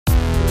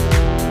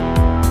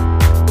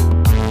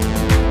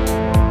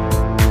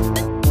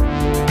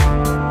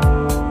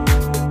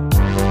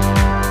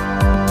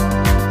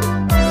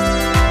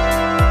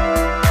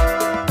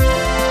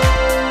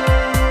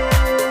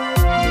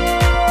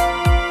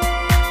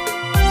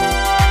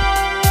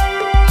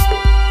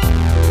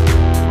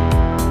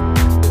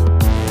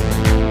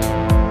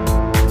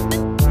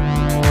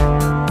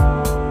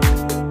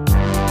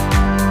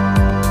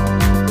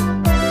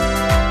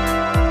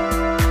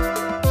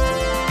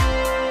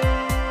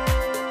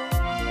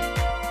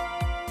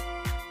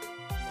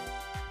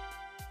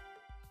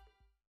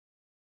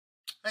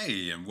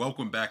Hey, and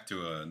welcome back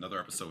to another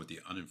episode with the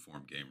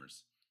Uninformed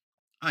Gamers.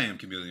 I am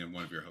Chameleon,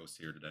 one of your hosts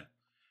here today.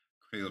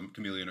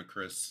 Chameleon or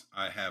Chris,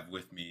 I have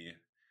with me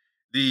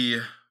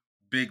the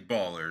big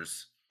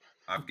ballers.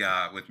 I've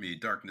got with me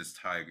Darkness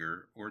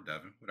Tiger or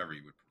Devin, whatever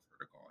you would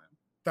prefer to call him.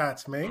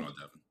 That's What's going me. on,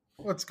 Devin?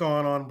 What's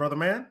going on, brother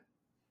man?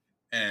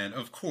 And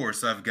of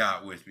course, I've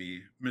got with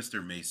me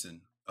Mr.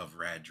 Mason of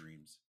Rad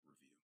Dreams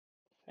Review.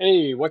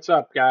 Hey, what's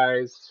up,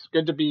 guys?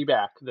 Good to be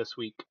back this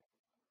week.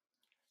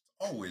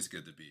 Always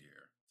good to be here.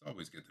 It's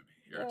always good to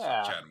be here, just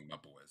Yeah, chatting with my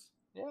boys.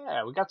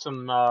 yeah, we got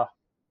some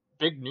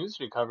big news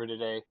to cover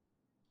today.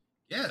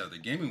 Yeah, the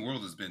gaming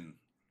world has been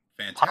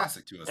Pop,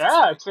 fantastic to us this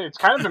yeah, week. it's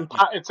kind of been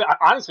it's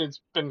honestly it's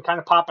been kind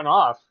of popping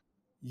off.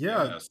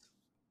 Yeah, Yes.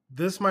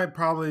 this might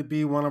probably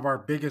be one of our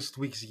biggest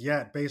weeks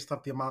yet, based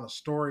off the amount of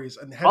stories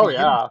and Oh heavy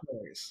hitting yeah,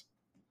 stories.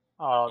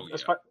 Oh yeah.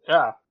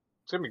 yeah,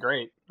 it's gonna be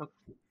great.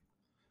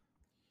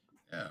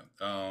 Yeah.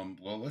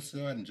 Well, let's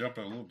go ahead and jump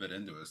a little bit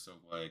into it. So,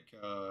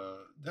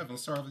 Devin,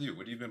 let's start off with you.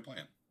 What have you been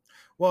playing?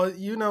 Well,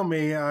 you know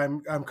me.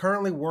 I'm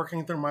currently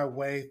working through my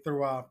way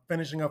through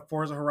finishing up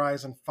Forza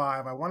Horizon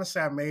 5. I want to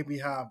say I maybe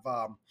have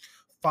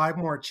 5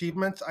 more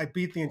achievements. I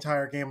beat the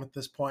entire game at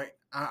this point.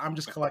 I'm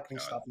just Oh, collecting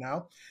God. stuff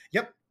now.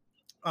 Yep.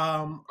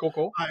 Um,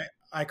 Cool.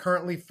 I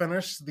currently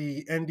finished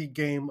the indie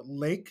game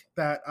Lake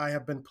that I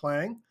have been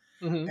playing.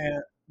 Hmm.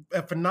 And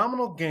a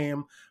phenomenal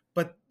game,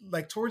 but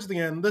like towards the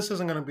end, this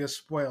isn't going to be a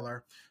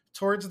spoiler.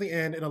 Towards the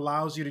end, it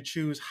allows you to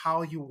choose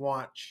how you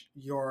want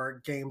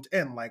your game to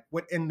end. Like,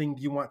 what ending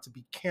do you want to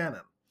be canon?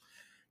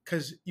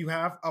 Because you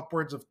have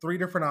upwards of 3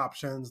 different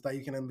options that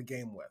you can end the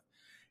game with,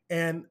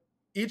 and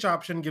each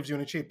option gives you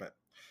an achievement.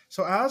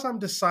 So as I'm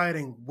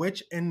deciding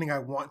which ending I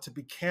want to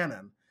be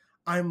canon,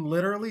 I'm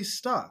literally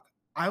stuck.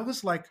 I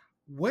was like,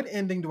 what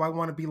ending do I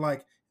want to be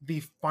like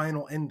the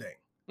final ending?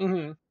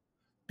 Hmm.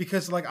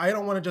 Because like I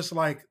don't want to just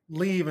like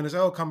leave and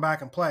just come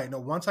back and play. No,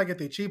 once I get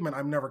the achievement,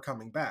 I'm never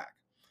coming back.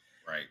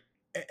 Right.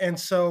 And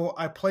so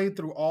I played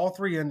through all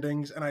 3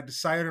 endings, and I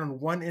decided on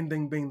one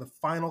ending being the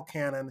final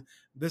canon.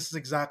 This is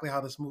exactly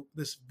how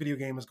this video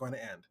game is going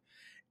to end.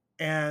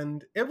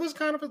 And it was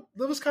kind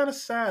of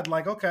sad.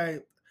 Like, okay,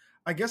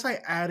 I guess I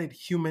added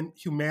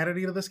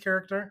humanity to this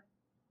character,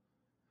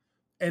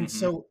 and Mm-hmm.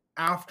 so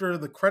after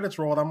the credits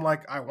rolled, I'm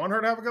like, I want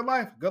her to have a good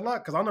life. Good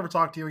luck, because I'll never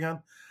talk to you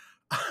again.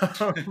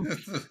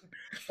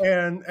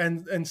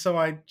 And so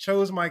I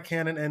chose my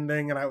canon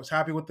ending, and I was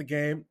happy with the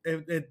game.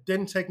 It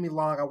didn't take me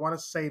long. I want to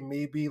say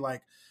maybe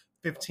like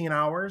 15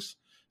 hours.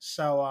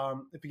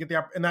 So if you get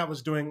the and that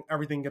was doing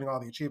everything, getting all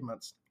the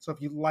achievements. So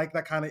if you like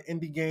that kind of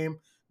indie game,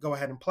 go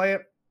ahead and play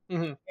it.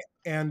 Hmm.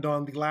 And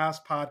on the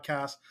last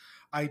podcast,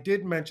 I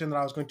did mention that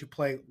I was going to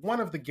play one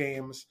of the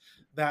games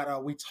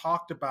that we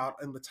talked about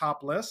in the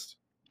top list.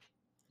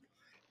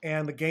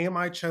 And the game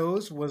I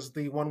chose was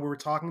the one we were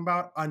talking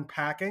about,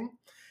 Unpacking.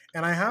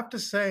 And I have to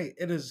say,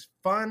 it is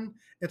fun.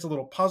 It's a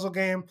little puzzle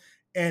game,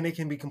 and it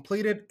can be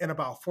completed in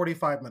about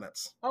 45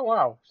 minutes. Oh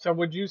wow. So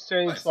would you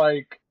say it's Nice.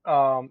 like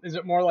is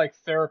it more like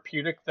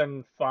therapeutic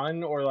than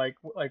fun, or like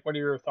what are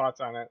your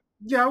thoughts on it?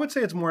 Yeah, I would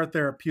say it's more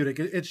therapeutic.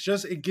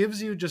 It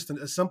gives you just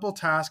a simple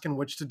task in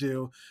which to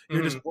do.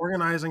 You're just Hmm.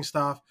 organizing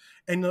stuff.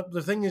 And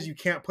the thing is, you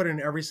can't put it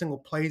in every single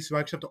place. You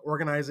actually have to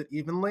organize it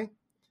evenly.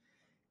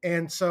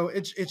 And so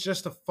it's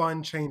just a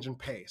fun change in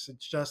pace.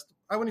 It's just,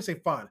 I wouldn't say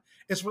fun.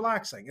 It's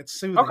relaxing. It's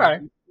soothing. Okay,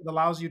 It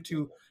allows you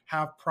to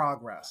have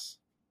progress.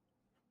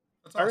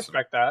 That's I awesome.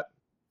 respect that.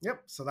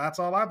 Yep. So that's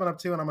all I've been up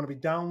to, and I'm going to be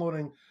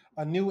downloading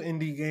a new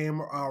indie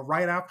game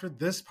right after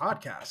this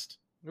podcast.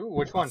 Ooh,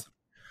 which one? Awesome.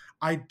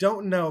 I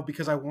don't know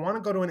because I want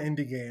to go to an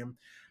indie game.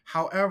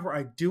 However,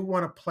 I do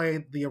want to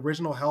play the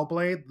original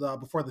Hellblade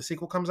before the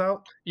sequel comes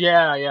out.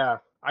 Yeah,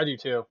 I do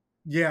too.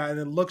 Yeah, and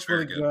it looks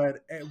Very really good.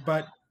 good.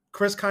 But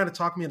Chris kind of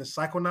talked me into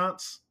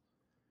Psychonauts.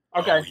 Oh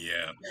Okay.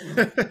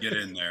 yeah. Get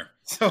in there.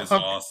 so It's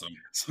I'm awesome.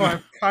 so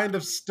I'm kind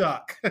of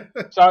stuck.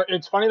 So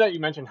it's funny that you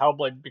mentioned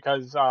Hellblade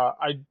because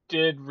I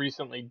did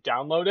recently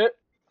download it.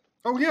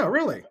 Oh yeah,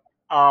 really?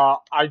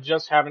 I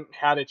just haven't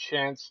had a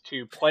chance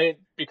to play it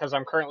because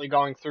I'm currently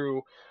going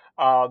through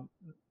uh,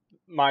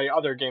 my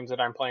other games that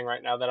I'm playing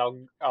right now that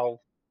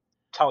I'll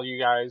tell you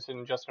guys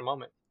in just a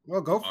moment. Well,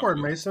 go I'm for it,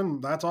 real,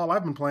 Mason. That's all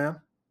I've been playing.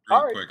 All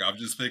real right. quick. I'm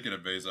just thinking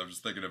of base. I'm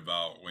just thinking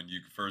about when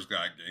you first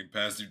got Game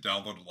Pass. You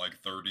downloaded like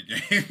 30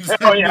 games.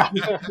 Oh yeah.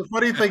 The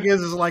funny thing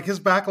is like his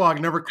backlog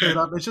never cleared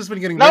up. It's just been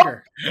getting No,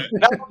 bigger.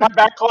 no, my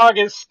backlog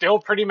is still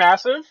pretty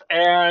massive,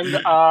 and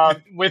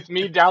with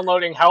me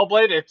downloading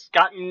Hellblade, it's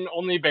gotten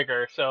only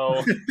bigger.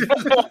 So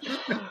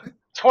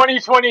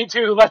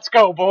 2022, let's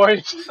go,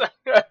 boys.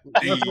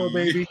 Let's go, Hey.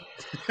 baby.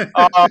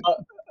 uh,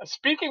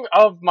 Speaking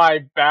of my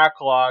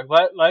backlog,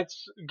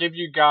 let's give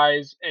you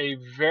guys a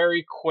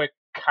very quick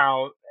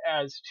count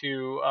as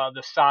to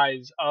the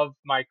size of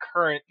my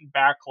current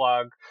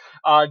backlog.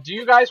 Do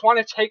you guys want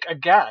to take a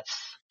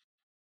guess?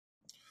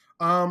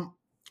 um,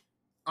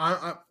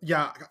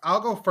 yeah, I'll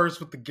go first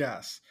with the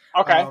guess.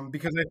 Okay.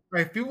 Because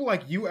I feel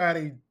like you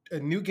add a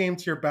new game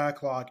to your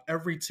backlog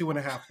every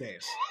 2.5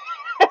 days.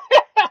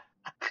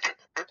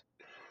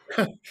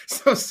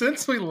 So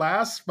since we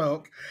last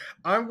spoke,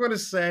 I'm going to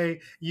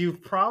say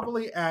you've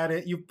probably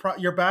added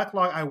your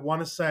backlog. I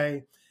want to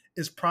say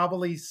is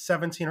probably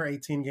 17 or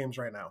 18 games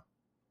right now.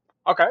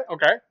 Okay.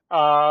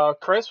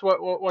 Chris,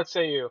 what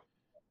say you?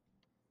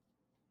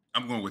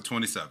 I'm going with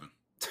 27.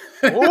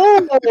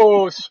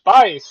 Ooh,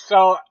 spice.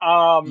 So,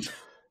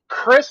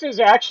 Chris is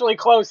actually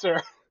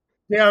closer.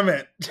 Damn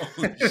it!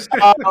 Holy shit.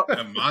 Uh,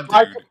 My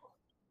my dude.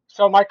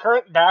 so my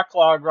current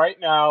backlog right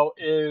now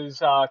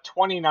is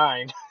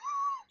 29.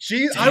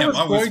 Gee, Damn,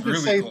 I was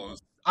really close.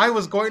 I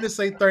was going to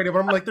say 30, but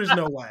I'm like, there's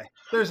no way.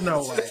 There's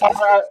no way.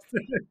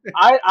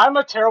 I'm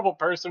a terrible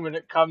person when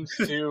it comes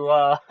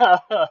to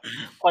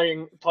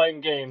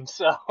playing games.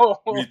 So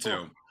Me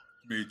too.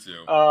 Me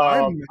too.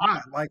 I'm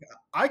not like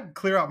I can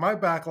clear out my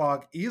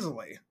backlog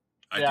easily.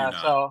 I do yeah.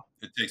 not. So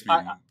It takes me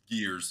I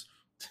years.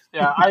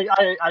 yeah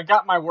I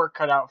got my work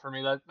cut out for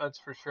me. That's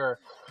for sure.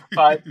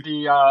 But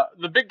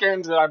the big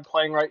games that I'm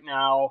playing right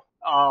now,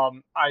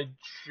 I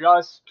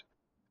just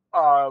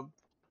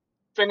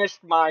finished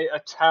my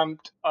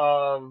attempt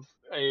of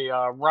a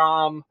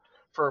ROM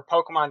for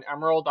Pokemon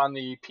Emerald on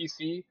the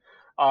PC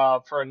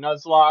for a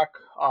Nuzlocke.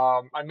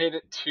 I made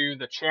it to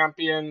the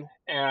champion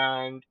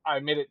and I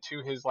made it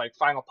to his like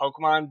final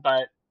Pokemon,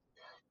 but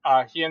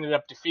he ended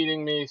up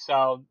defeating me,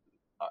 so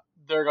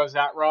there goes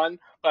that run.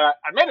 But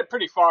I made it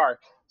pretty far,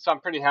 so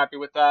I'm pretty happy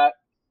with that.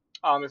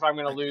 If I'm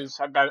gonna Heck yeah. lose,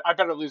 I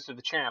better lose to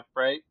the champ,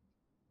 right?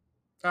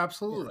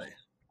 Absolutely.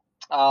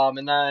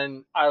 And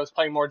then I was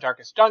playing more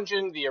Darkest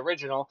Dungeon, the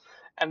original,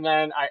 and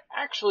then I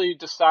actually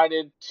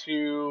decided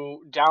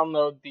to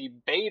download the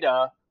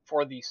beta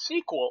for the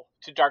sequel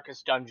to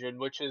Darkest Dungeon,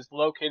 which is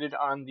located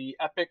on the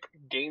Epic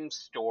Game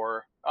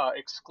Store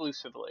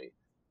exclusively.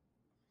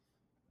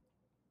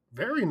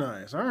 Very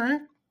nice. All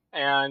right.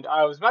 And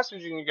I was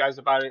messaging you guys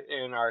about it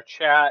in our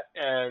chat,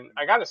 and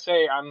I gotta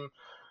say,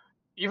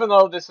 even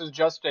though this is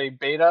just a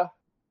beta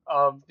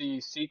of the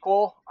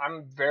sequel,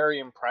 I'm very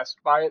impressed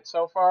by it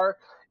so far.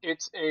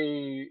 It's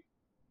a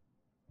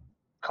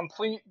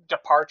complete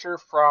departure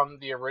from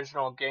the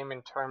original game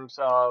in terms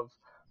of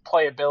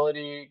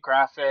playability,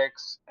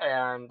 graphics,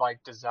 and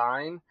like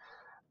design,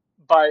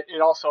 but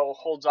it also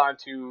holds on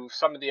to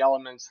some of the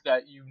elements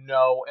that you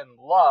know and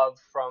love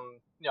from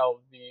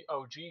the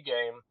OG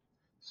game.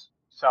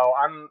 So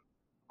I'm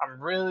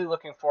really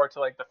looking forward to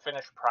like the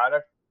finished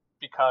product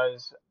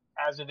because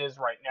as it is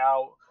right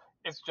now,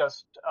 it's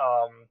just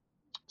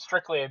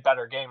strictly a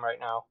better game right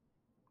now.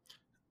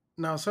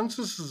 Now, since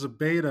this is a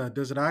beta,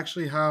 does it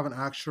actually have an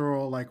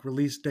actual like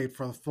release date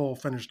for the full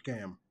finished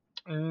game?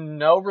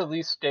 No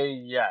release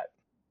date yet.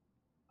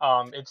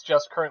 It's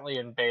just currently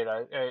in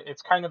beta.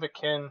 It's kind of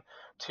akin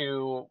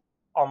to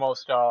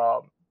almost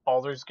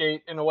Baldur's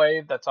Gate in a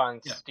way that's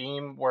on Yeah.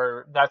 Steam,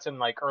 where that's in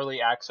like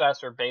early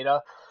access or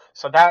beta.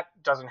 So that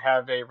doesn't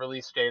have a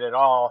release date at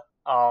all.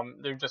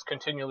 They're just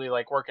continually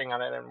like working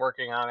on it and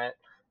working on it,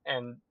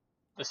 and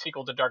the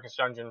sequel to Darkest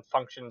Dungeon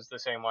functions the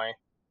same way.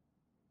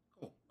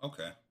 Cool.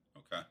 Okay.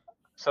 Okay.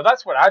 So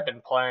that's what I've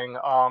been playing.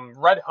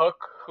 Red Hook,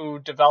 who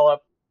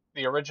developed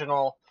the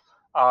original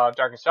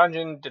Darkest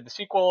Dungeon, did the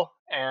sequel,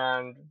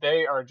 and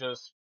they are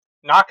just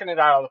knocking it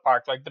out of the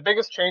park. Like the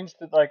biggest change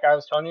that like I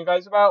was telling you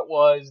guys about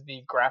was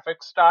the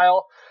graphic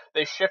style.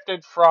 They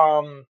shifted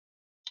from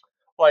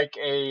like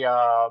a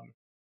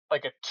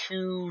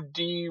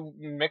 2D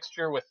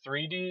mixture with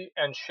 3D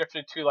and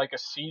shifted to like a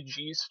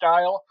CG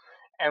style.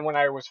 And when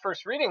I was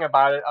first reading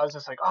about it, I was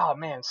just like, "Oh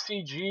man,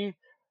 CG,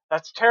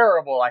 that's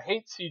terrible. I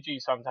hate CG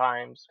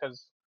sometimes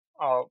because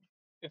uh,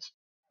 it's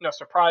no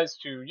surprise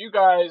to you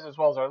guys as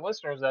well as our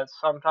listeners that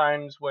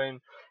sometimes when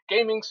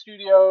gaming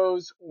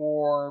studios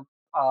or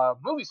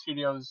movie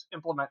studios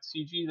implement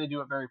CG, they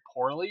do it very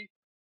poorly.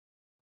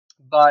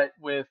 But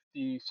with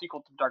the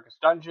sequel to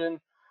Darkest Dungeon,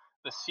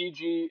 the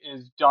CG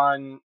is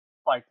done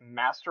like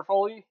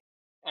masterfully,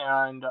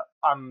 and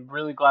I'm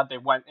really glad they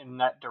went in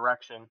that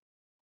direction.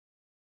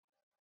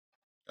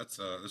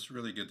 That's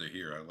really good to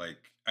hear.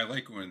 I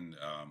like when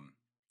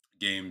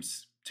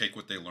games take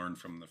what they learned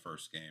from the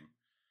first game,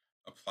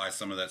 apply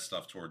some of that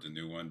stuff towards a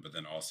new one, but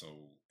then also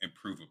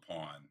improve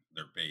upon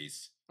their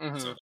base so Hmm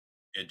that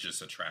it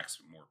just attracts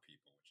more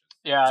people,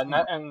 which Yeah, is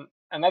wonderful.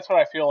 and that's what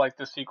I feel like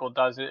the sequel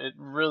does. It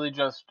really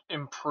just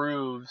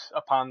improves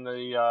upon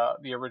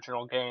the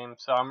original game.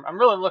 So I'm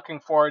really looking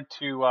forward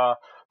to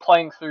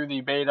playing through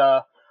the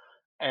beta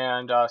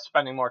and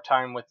spending more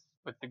time with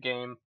the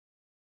game.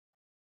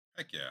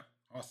 Heck yeah.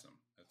 Awesome.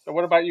 So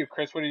what about you,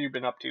 Chris? What have you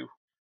been up to?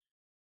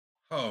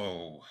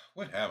 Oh,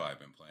 what have I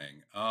been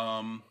playing?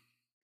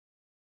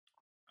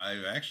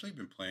 I've actually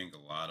been playing a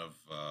lot of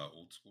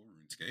old school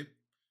RuneScape.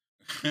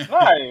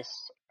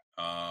 Nice.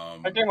 That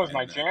um, game was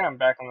my and then jam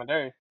back in the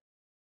day.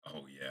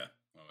 oh yeah,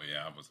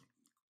 I was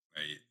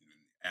an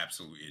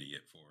absolute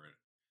idiot for it.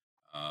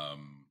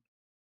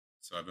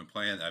 So I've been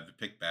playing. I've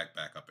picked back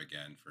up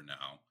again for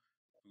now.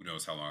 Who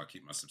knows how long I'll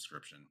keep my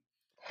subscription?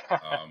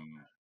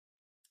 Um,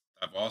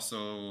 I've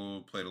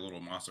also played a little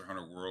Monster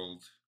Hunter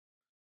World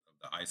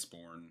of the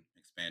Iceborne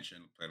expansion.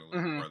 Played a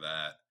little hmm more of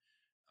that.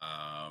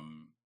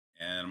 Um,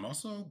 and I'm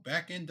also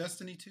back in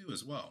Destiny 2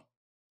 as well.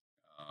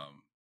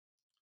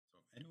 So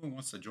if anyone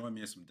wants to join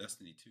me in some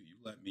Destiny 2, you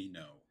let me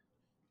know.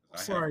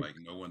 Because I have Sorry, like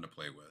no one to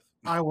play with.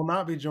 I will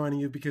not be joining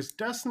you because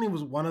Destiny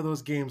was one of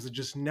those games that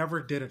just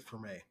never did it for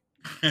me.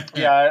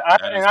 Yeah,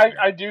 That is fair.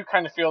 I do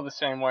kind of feel the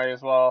same way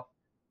as well.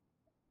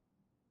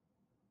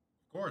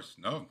 Of course,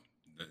 no,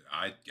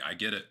 I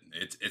get it.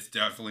 It's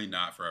definitely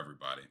not for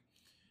everybody.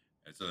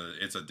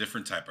 It's a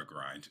different type of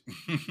grind.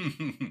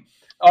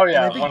 Oh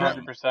And I yeah, think that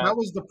 100%. that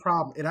was the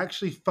problem. It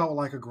actually felt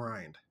like a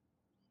grind.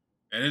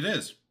 And it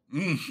is.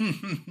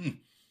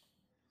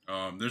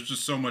 There's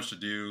just so much to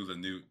do.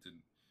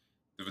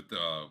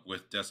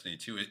 With Destiny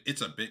 2,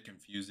 it's a bit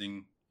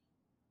confusing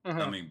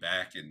coming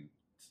back and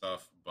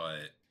stuff,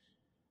 but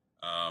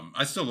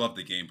I still love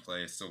the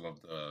gameplay. I still love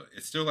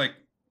it's still like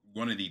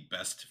one of the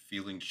best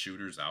feeling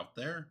shooters out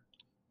there.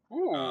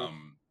 Ooh.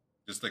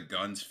 Just the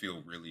guns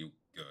feel really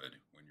good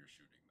when you're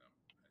shooting them.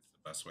 That's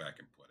the best way I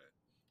can put it.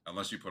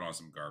 Unless you put on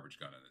some garbage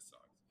gun and it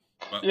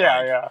sucks. But Yeah,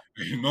 like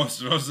yeah.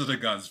 most of the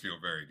guns feel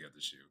very good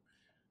to shoot.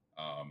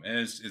 And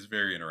it's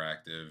very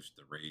interactive.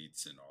 The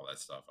raids and all that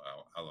stuff.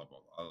 I love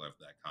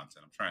that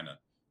content. I'm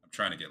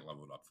trying to get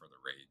leveled up for the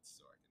raids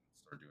so I can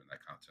start doing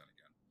that content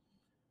again.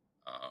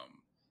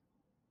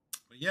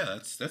 But yeah,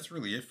 that's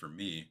really it for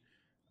me.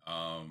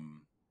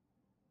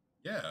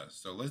 Yeah,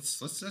 so let's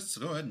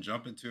go ahead and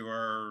jump into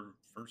our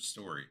first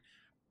story.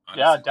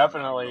 Yeah, Honestly, Damon,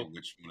 I don't know definitely.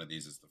 which one of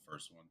these is the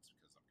first one because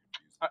I'm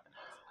confused I, on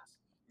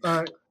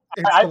who this is.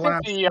 It's I the think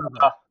last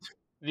seven.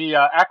 the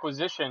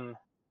acquisition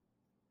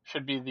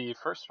should be the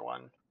first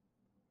one.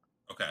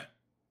 Okay,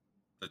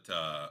 but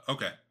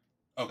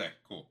okay,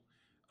 cool.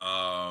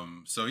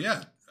 So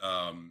yeah,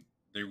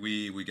 there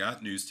we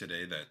got news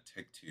today that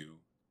Take Two,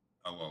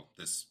 oh well,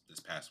 this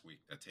past week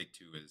that Take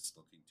Two is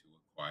looking to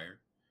acquire.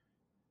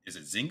 Is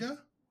it Zynga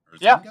or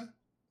Yeah, Zynga?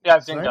 yeah,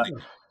 Zynga. Zynga.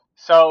 Zynga.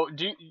 So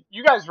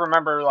you guys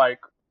remember like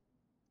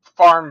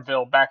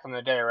Farmville back in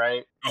the day,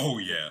 right? Oh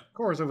yeah. Of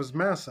course, it was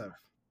massive.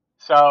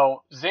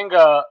 So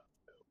Zynga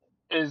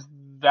is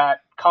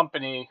that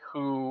company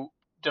who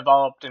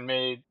developed and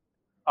made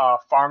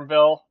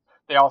Farmville.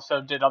 They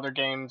also did other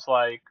games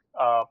like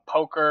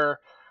poker,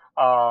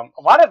 a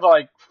lot of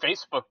like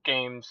Facebook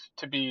games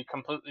to be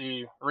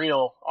completely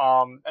real.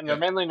 And they're Yeah.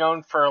 mainly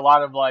known for a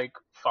lot of like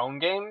phone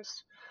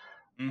games.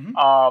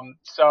 Mm-hmm.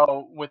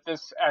 So with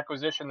this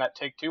acquisition that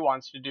Take Two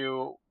wants to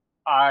do,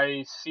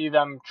 I see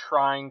them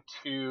trying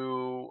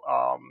to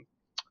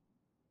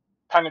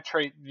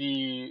penetrate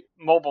the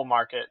mobile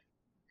market.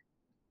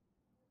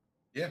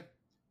 Yeah.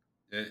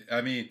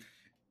 I mean,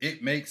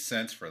 it makes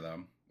sense for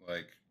them.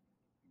 Like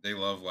they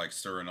love like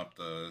stirring up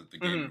the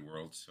Mhm. gaming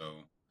world,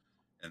 so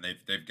and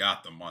they've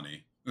got the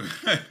money.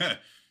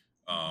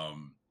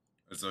 um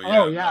so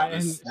Oh yeah, yeah, no,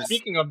 and this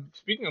speaking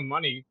of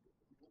money,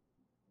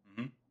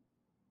 mhm.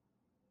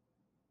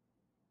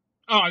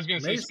 oh, I was gonna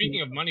say, Mason.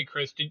 speaking of money,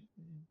 Chris, did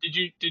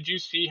you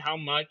see how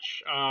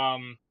much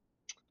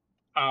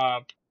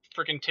uh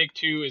freaking Take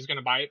Two is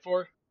gonna buy it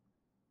for?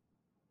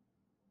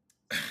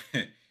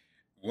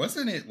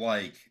 Wasn't it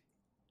like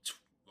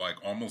like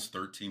almost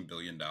 $13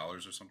 billion or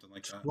something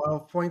like that?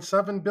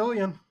 12.7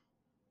 billion.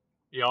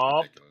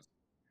 Yup. Ridiculous.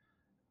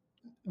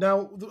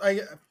 Now,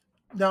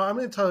 I'm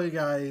going to tell you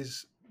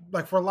guys,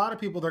 like for a lot of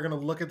people, they're going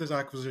to look at this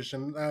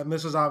acquisition, and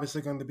this is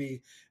obviously going to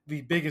be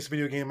the biggest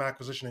video game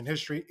acquisition in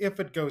history if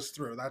it goes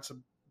through.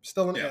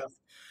 Still an Yeah. if.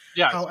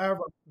 Yes, However,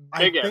 I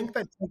big if. think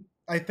that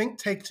I think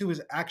Take Two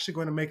is actually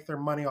going to make their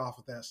money off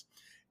of this,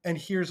 and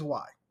here's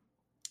why.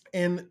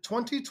 In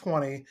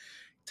 2020,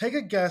 take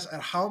a guess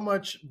at how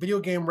much video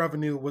game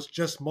revenue was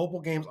just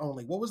mobile games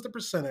only. What was the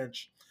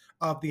percentage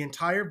of the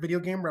entire video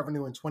game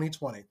revenue in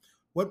 2020?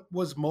 What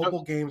was Uh,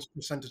 mobile games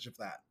percentage of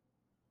that?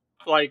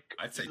 Like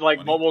I'd say like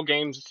 20. mobile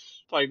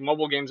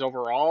games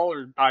overall,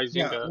 or by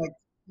Yeah, Zynga.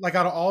 like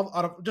out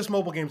of just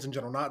mobile games in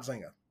general, not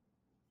Zynga.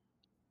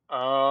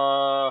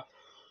 Uh,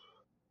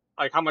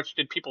 like how much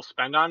did people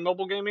spend on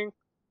mobile gaming?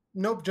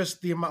 Nope,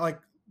 just the amount. Like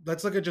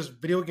let's look at just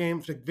video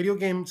games, like video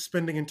game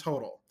spending in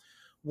total.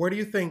 Where do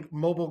you think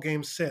mobile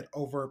games sit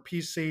over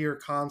PC or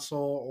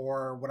console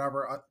or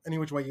whatever, any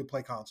which way you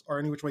play console or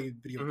any which way you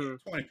video game?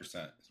 Hmm. 20%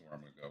 is where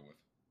I'm gonna go with.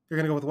 You're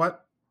gonna go with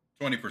what?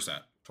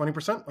 20%.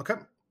 20%? Okay,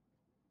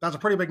 that's a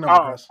pretty big number,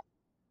 Oh, Chris.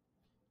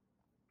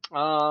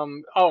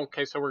 oh,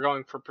 okay. So we're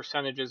going for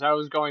percentages. I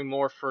was going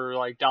more for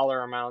like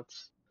dollar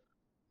amounts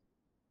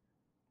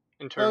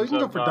in Well, you terms can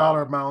go of for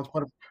dollar amounts,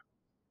 but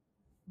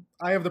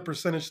I have the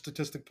percentage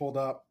statistic pulled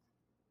up.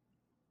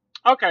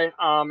 Okay,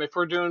 if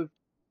we're doing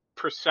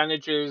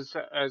percentages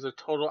as a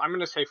total, I'm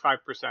gonna say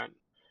 5%.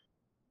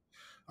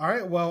 All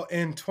right. Well,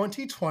 in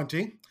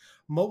 2020,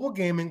 mobile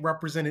gaming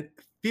represented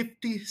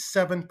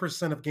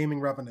 57% of gaming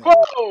revenue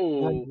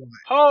Ho! worldwide.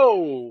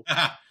 Ho!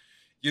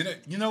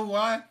 You know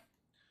why?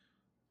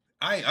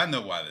 I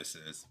know why this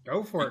is.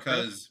 Go for it, Chris.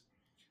 Because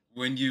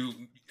when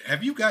you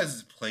have you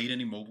guys played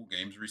any mobile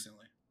games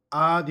recently?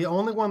 The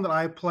only one that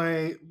I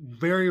play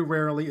very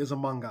rarely is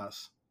Among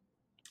Us.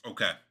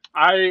 Okay.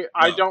 I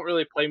Well, don't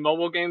really play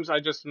mobile games. I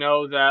just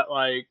know that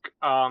like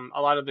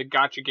a lot of the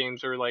gotcha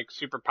games are like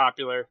super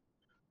popular.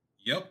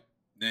 Yep.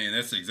 And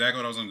that's exactly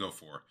what I was gonna go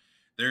for.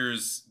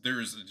 There's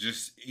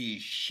just a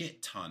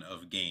shit ton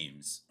of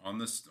games on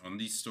this on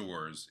these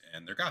stores,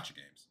 and they're gotcha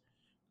games.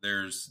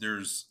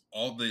 There's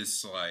all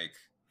this like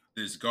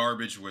this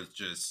garbage with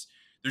just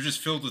they're just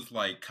filled with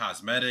like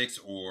cosmetics,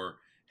 or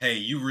hey,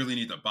 you really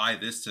need to buy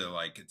this to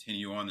like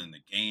continue on in the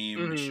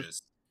game. It's Hmm.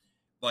 just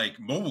like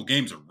mobile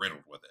games are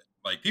riddled with it.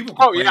 Like people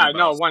Oh complain yeah, about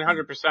no, certain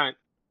 100%.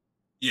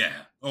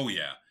 yeah, oh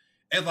yeah.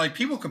 And like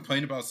people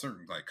complain about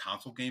certain like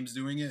console games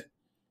doing it.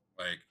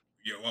 Like,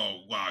 yeah,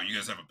 oh wow, you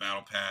guys have a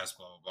battle pass,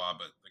 blah blah blah,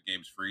 but the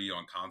game's free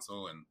on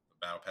console and the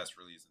battle pass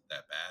really isn't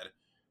that bad.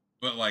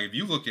 But like if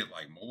you look at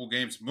like mobile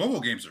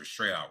games are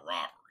straight out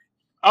robbery.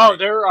 Oh, Like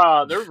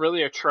they're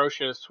really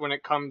atrocious when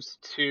it comes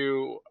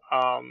to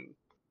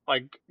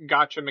like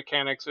gotcha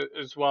mechanics,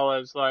 as well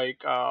as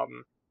like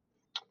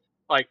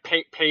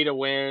pay to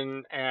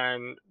win,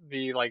 and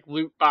the like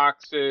loot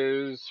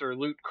boxes or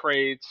loot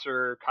crates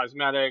or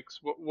cosmetics,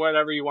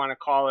 whatever you want to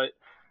call it.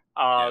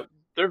 Uh, yeah.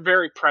 they're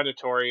very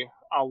predatory.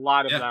 A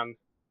lot of Yeah. them.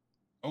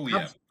 Oh yeah.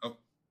 Abs- Oh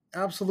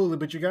Absolutely,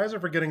 but you guys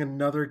are forgetting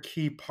another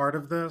key part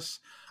of this,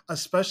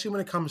 especially when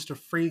it comes to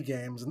free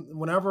games. And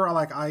whenever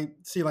I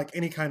see like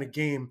any kind of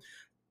game,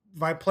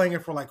 by playing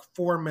it for like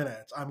 4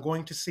 minutes, I'm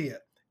going to see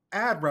it.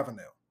 Ad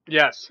revenue.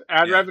 Yes,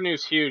 ad yeah. revenue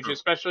is huge, True.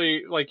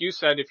 especially like you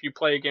said, if you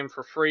play a game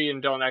for free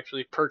and don't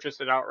actually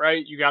purchase it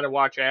outright, you got to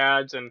watch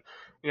ads, and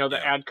the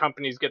Yeah. ad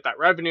companies get that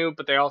revenue,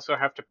 but they also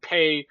have to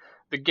pay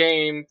the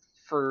game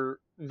for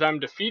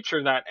them to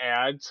feature that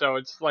ad. So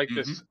it's like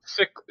Hmm.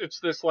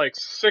 this like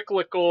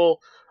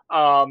cyclical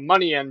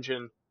money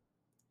engine.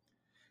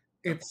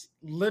 Yep. It's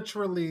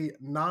literally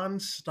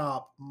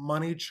nonstop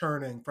money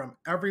churning from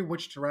every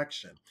which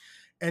direction.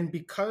 And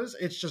because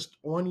it's just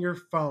on your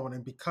phone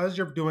and because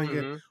you're doing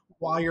it Hmm.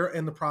 while you're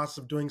in the process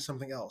of doing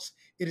something else,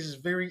 it is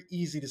very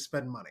easy to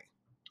spend money.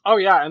 Oh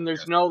yeah, and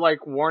there's Yes. no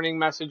like warning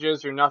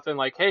messages or nothing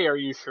like, "Hey, are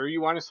you sure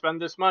you want to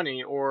spend this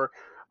money?" or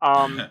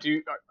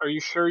are you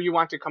sure you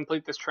want to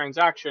complete this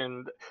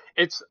transaction?"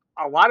 It's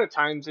a lot of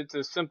times it's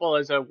as simple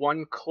as a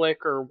one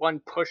click or one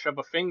push of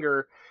a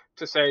finger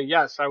to say,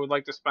 "Yes, I would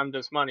like to spend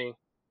this money."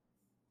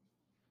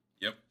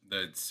 Yep.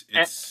 That's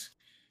And,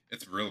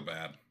 it's real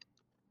bad.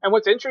 and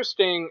what's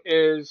interesting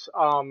is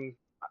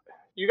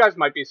you guys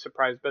might be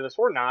surprised by this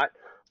or not.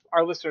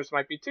 Our listeners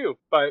might be too,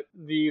 but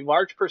the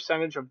large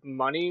percentage of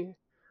money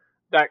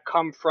that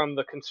come from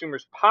the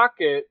consumer's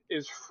pocket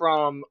is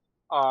from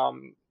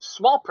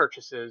small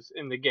purchases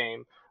in the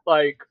game,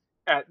 like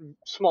at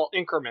small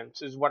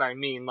increments is what I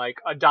mean, like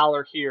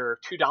 $1 here,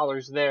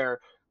 $2 there.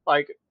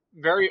 Like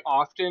very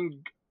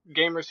often,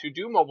 gamers who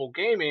do mobile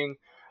gaming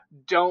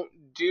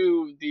don't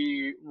do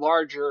the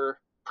larger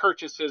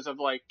purchases of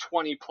like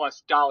 20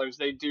 plus dollars.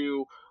 They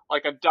do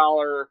like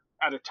 $1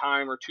 at a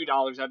time or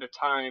 $2 at a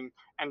time,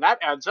 and that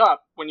adds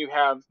up when you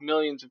have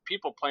millions of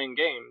people playing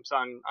games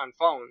on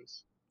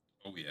phones.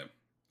 Oh yeah.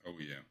 Oh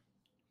yeah.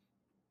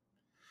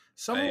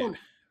 I Someone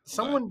oh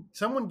god.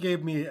 someone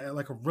gave me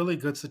like a really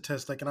good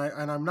statistic, and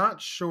I'm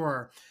not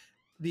sure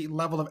the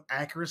level of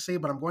accuracy,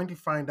 but I'm going to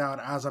find out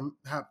as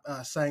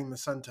saying the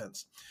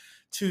sentence.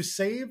 To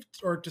save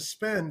or to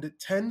spend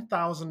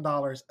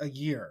 $10,000 a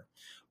year,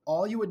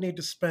 all you would need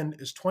to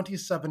spend is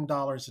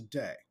 $27 a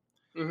day.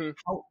 Hmm.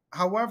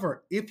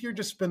 However, if you're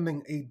just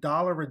spending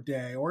 $1 a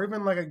day, or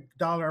even like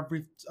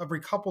 $1 every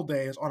couple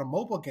days on a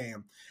mobile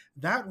game,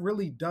 that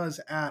really does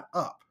add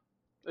up.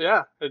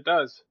 Yeah, it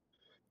does.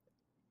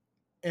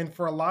 And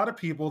for a lot of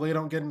people, they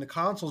don't get into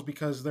consoles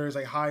because there's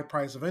a high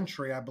price of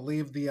entry. I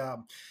believe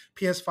the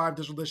PS5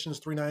 digital edition is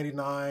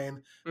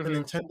 $399. The Hmm.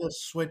 Nintendo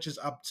Switch is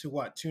up to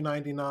what,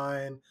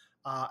 $299.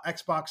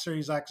 Xbox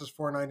Series X is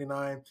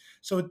 $499.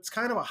 So it's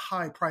kind of a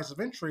high price of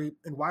entry.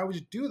 And why would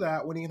you do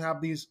that when you can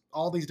have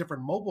all these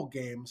different mobile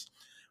games?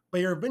 But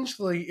you're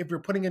eventually, if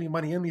you're putting any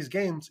money in these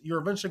games, you're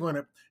eventually going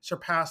to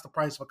surpass the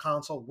price of a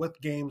console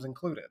with games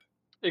included.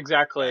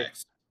 Exactly.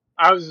 Facts.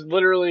 I was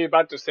literally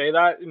about to say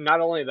that.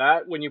 Not only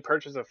that, when you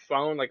purchase a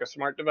phone, like a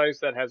smart device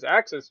that has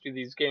access to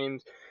these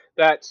games,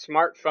 that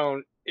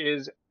smartphone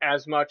is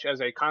as much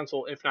as a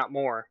console, if not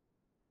more.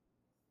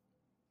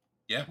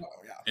 Yeah.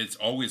 Oh yeah, It's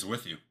always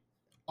with you.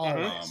 Hmm. Um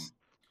always.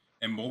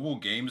 and mobile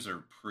games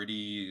are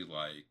pretty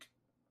like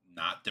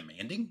not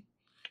demanding.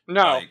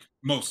 No, Like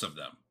most of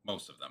them.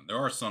 Most of them. There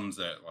are some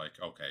that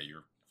like, okay,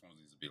 your phone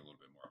needs to be a little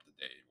bit more up to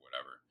date,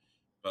 whatever.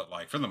 But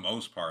like for the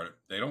most part,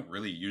 they don't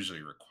really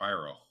usually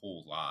require a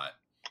whole lot.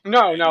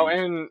 no, They no. use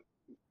And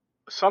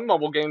some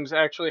mobile games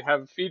actually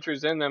have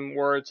features in them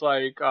where it's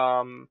like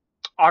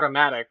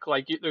automatic.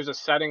 Like there's a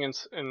setting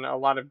in a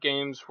lot of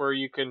games where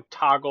you can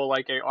toggle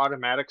like a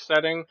automatic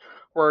setting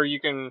where you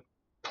can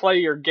play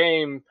your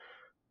game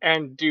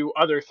and do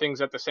other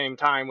things at the same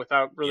time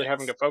without really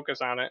having to yes.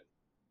 focus on it.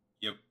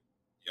 Yep.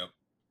 Yep.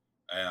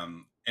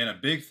 And a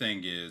big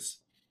thing is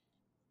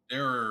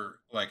there are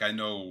like I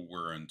know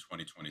we're in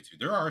 2022.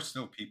 There are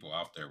still people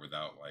out there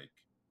without like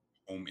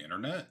home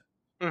internet.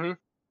 Hmm.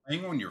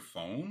 Playing on your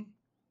phone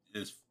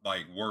is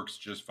like works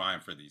just fine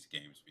for these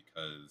games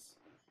because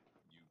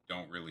you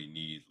don't really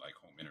need like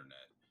home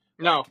internet.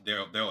 No.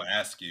 Like they'll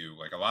ask you,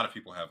 like a lot of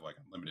people have like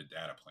unlimited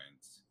data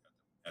plans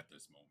at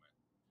this moment,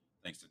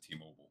 thanks to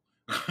T-Mobile.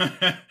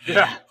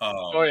 Yeah.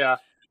 Oh um,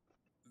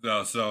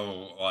 yeah.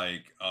 so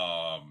like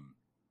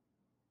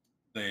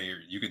they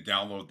you could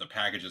download the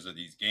packages of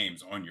these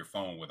games on your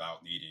phone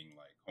without needing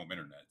like home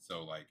internet.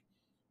 So like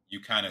you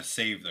kind of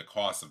save the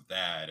cost of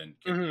that and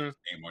can Hmm. just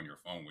game on your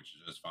phone, which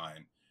is just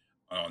fine.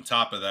 On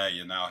top of that,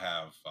 you now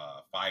have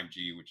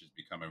 5G, which is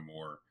becoming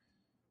more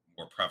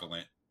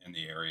prevalent in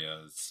the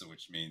areas,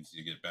 which means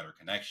you get better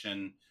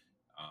connection.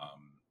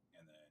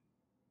 And then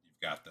you've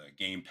got the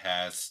Game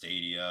Pass,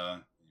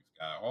 Stadia. You've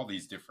got all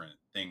these different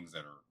things that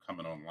are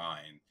coming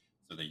online,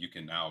 so that you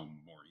can now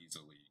more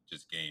easily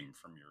just game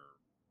from your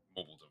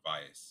mobile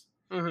device.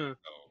 Hmm.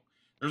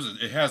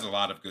 So it has a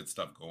lot of good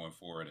stuff going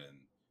for it, and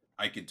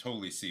I can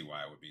totally see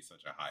why it would be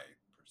such a high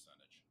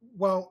percentage.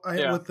 Well,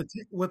 Yeah.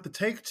 with the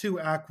Take Two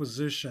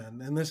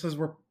acquisition, and this is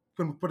we're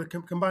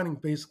combining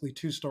basically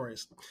two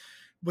stories.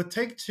 With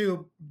Take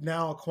Two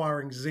now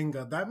acquiring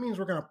Zynga, that means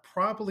we're going to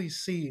probably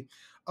see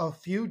a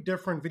few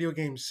different video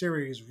game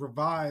series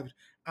revived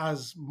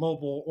as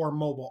mobile or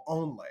mobile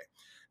only.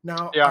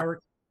 Now, Yeah.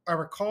 I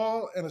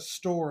recall in a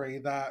story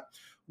that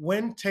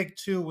when Take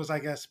Two was, I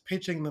guess,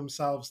 pitching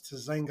themselves to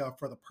Zynga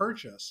for the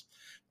purchase,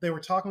 they were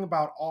talking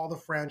about all the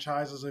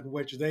franchises in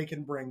which they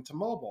can bring to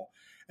mobile.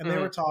 And they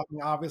Hmm. were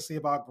talking obviously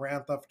about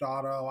Grand Theft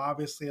Auto,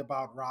 obviously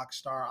about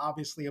Rockstar,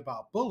 obviously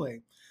about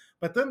Bully.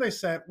 But then they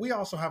said, we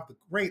also have the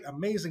great,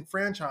 amazing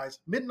franchise,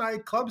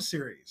 Midnight Club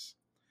series.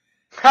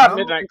 And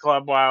Midnight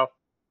Club. Wow.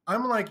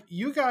 I'm like,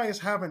 you guys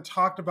haven't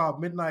talked about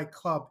Midnight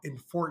Club in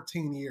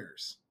 14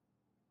 years.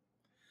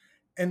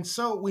 And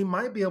so we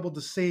might be able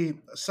to see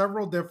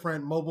several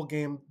different mobile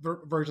game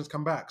versions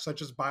come back,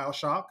 such as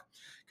Bioshock,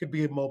 could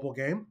be a mobile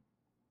game.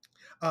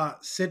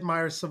 Sid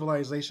Meier's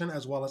Civilization,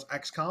 as well as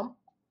XCOM.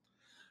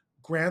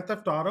 Grand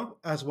Theft Auto,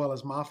 as well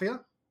as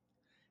Mafia.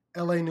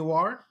 LA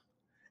Noire,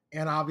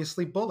 and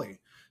obviously Bully.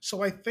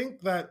 So I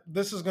think that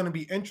this is going to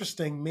be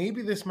interesting.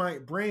 Maybe this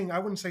might bring, I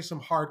wouldn't say some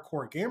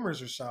hardcore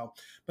gamers or so,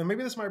 but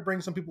maybe this might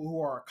bring some people who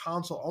are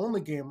console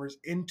only gamers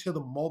into the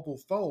mobile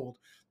fold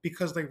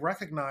because they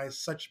recognize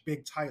such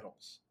big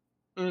titles.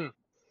 Mm. I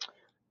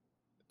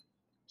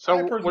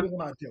So personally will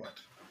not do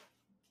it.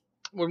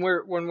 when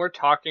we're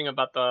talking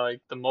about the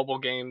mobile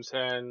games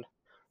and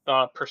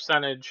the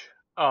percentage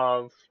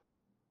of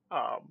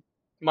um,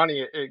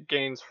 money it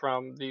gains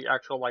from the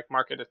actual like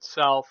market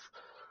itself,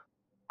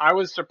 I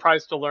was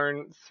surprised to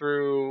learn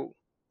through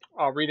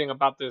reading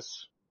about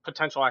this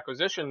potential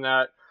acquisition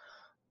that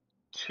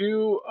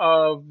two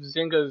of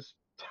Zynga's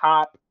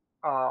top,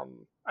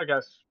 I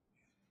guess,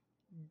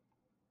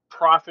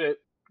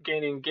 profit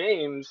gaining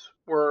games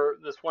were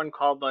this one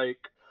called I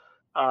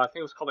think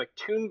it was called like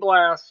Toon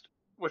Blast,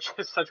 which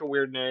is such a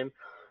weird name,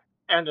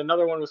 and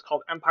another one was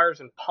called Empires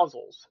and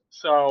Puzzles.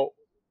 So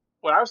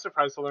what I was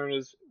surprised to learn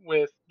is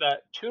with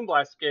that Toon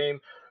Blast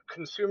game,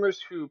 consumers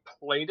who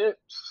played it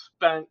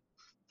spent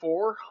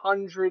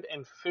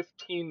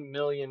 $415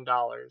 million.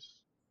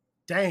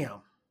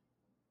 Damn.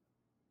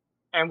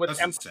 And with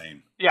That's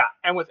insane. yeah,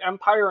 and with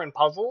Empire and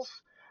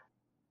Puzzles,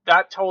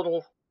 that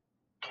total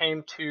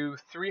came to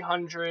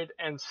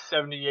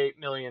 $378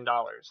 million.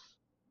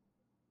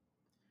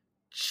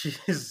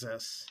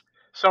 Jesus.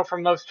 So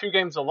from those two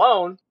games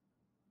alone,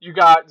 you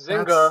got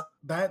Zynga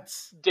That's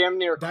that's damn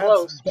near that's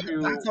close that's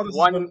to how this is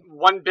going.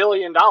 $1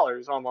 billion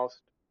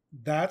almost.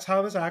 That's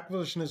how this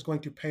acquisition is going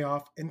to pay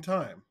off in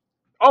time.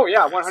 Oh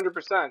yeah, Fast.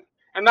 100%.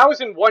 And that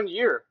was in 1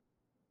 year.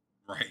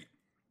 Right.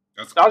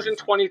 That's That was in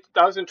crazy.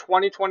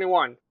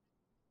 2021.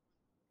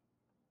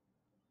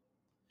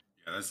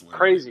 Yeah, that's literally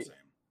Crazy. insane.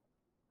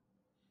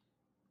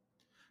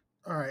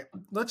 All right,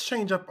 let's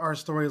change up our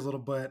story a little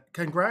bit.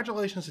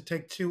 Congratulations to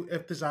Take Two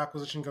if this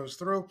acquisition goes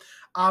through.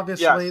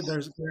 Obviously, Yes.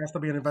 there has to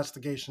be an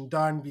investigation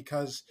done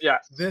because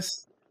Yes.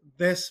 this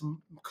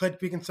could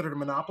be considered a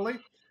monopoly,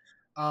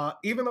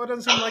 even though it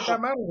doesn't seem like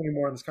that matters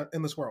anymore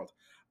in this world.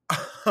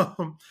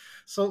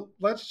 So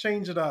let's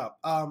change it up.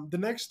 The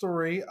next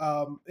story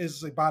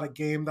is about a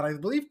game that I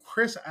believe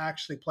Chris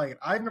actually played.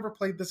 I've never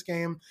played this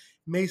game.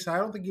 Mason, I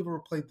don't think you've ever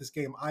played this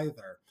game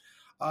either.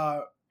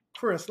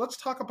 Chris, let's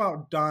talk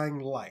about Dying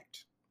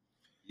Light.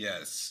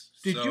 Yes.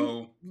 Did you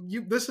So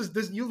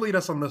you lead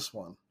us on this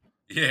one?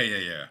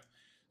 yeah.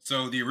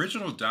 So the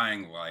original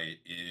Dying Light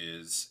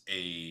is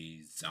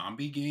a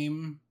zombie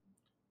game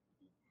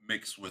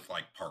mixed with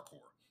like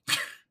parkour.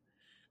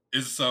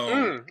 is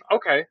so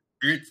Okay.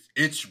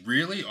 it's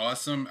really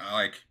awesome.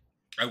 I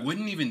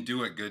wouldn't even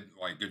do a good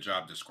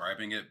job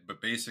describing it,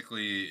 but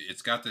basically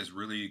it's got this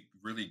really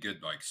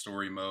good like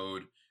story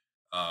mode.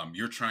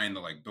 You're trying to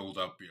like build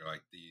up your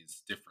like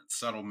these different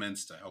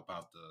settlements to help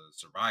out the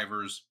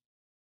survivors,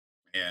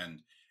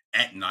 and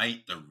at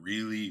night the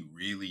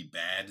really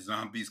bad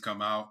zombies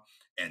come out,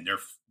 and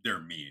they're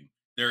mean.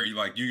 They're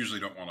like, you usually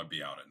don't want to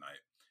be out at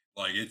night.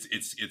 Like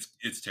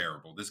it's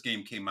terrible. This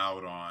game came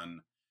out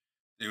on,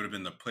 it would have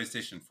been the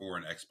PlayStation 4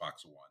 and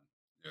Xbox One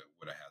that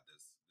would have had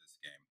this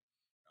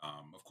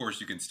game. Of course,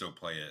 you can still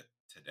play it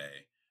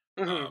today.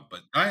 Mhm.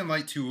 But Dying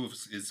Light 2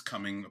 is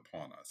coming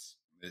upon us.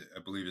 I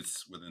believe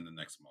it's within the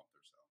next month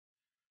or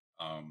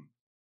so.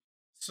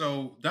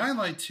 So Dying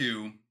Light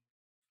 2,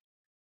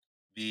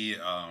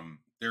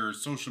 their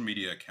social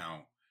media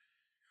account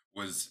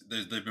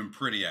they've been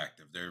pretty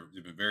active.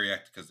 They've been very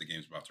active because the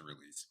game's about to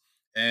release,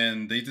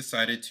 and they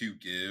decided to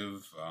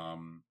give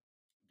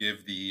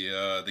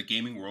the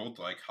gaming world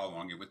like how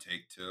long it would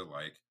take to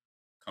like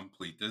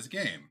complete this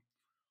game.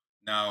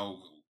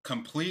 Now,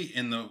 complete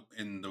in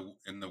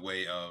the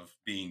way of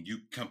being you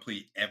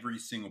complete every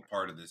single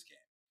part of this game.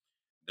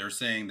 They're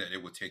saying that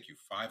it would take you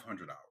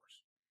 500 hours.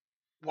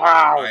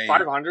 Wow, I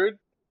 500?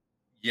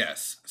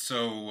 Yes.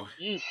 So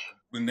Yeesh.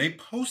 when they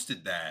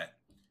posted that,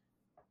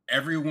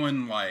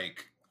 everyone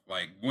like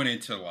went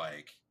into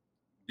like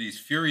these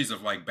furies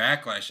of like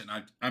backlash, and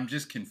I'm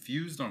just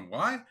confused on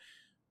why.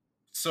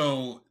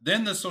 So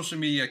then the social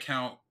media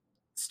account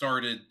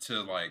started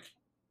to like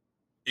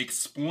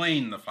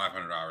explain the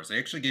 500 hours. They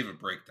actually gave a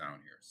breakdown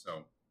here.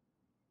 So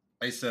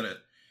they said it.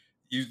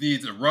 You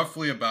need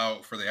roughly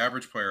about for the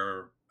average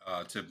player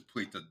to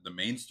complete the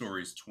main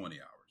story is 20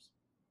 hours.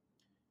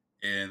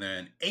 And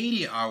then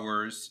 80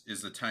 hours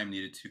is the time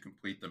needed to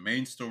complete the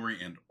main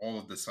story and all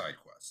of the side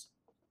quests.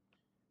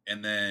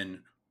 And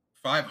then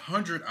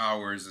 500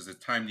 hours is the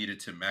time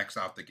needed to max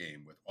out the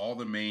game with all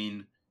the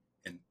main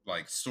and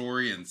like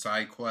story and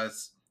side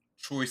quests,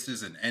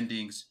 choices and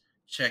endings,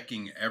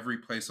 checking every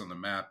place on the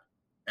map,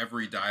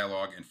 every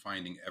dialogue, and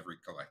finding every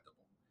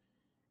collectible.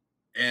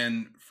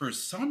 And for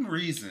some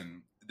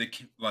reason,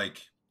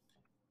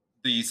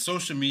 the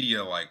social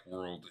media like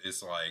world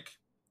is like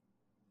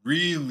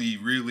really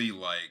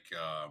like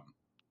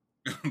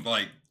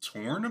like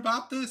torn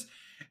about this,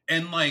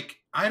 and like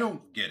I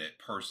don't get it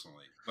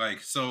personally.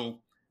 Like,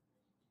 so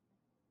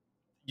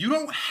you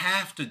don't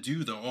have to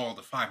do all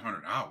the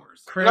 500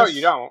 hours. No,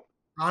 you Chris, don't.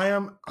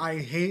 I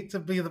hate to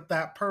be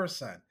that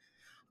person.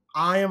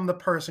 I am the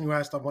person who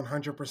has to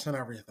 100%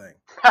 everything.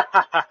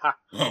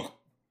 Well,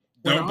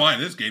 When don't buy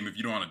this game if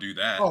you don't want to do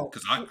that, oh,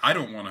 because I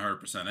don't want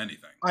 100%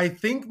 anything. I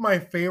think my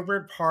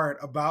favorite part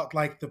about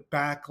like the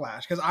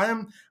backlash, because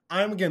I'm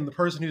again the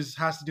person who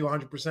has to do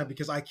 100%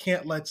 because I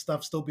can't let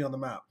stuff still be on the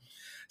map.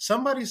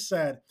 Somebody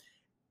said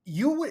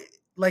you would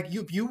like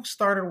if you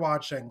started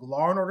watching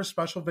Law and Order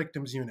Special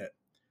Victims Unit,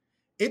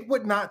 it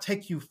would not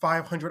take you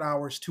 500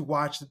 hours to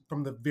watch it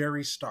from the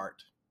very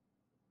start.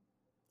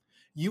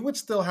 You would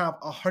still have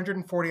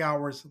 140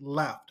 hours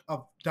left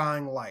of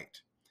Dying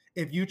Light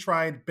if you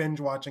tried binge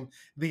watching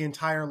the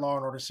entire Law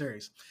and Order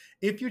series.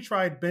 If you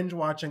tried binge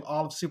watching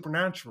all of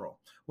Supernatural,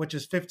 which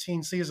is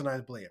 15 seasons, I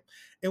believe,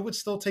 it would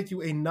still take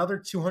you another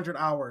 200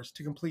 hours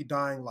to complete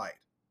Dying Light.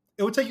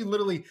 It would take you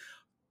literally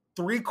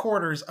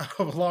 3/4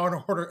 of Law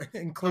and Order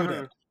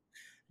included. Mhm.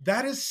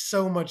 That is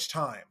so much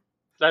time.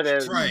 That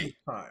is. So Right.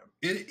 much time.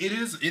 It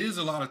is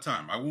a lot of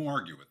time. I won't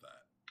argue with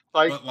that.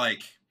 Like, But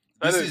like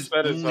that this is is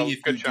a only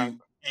if good you chunk.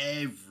 do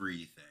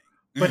everything.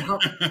 But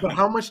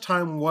how much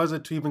time was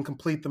it to even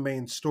complete the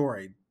main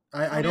story?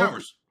 I 20 don't.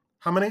 hours.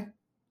 How many?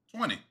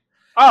 20. See,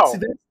 Oh,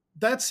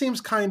 that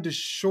seems kind of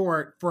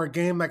short for a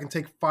game that can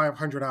take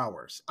 500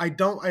 hours. I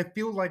don't. I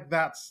feel like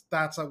that's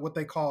what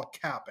they call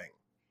capping.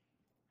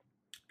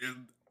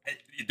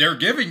 They're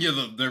giving you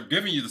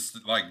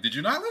like, did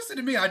you not listen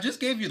to me? I just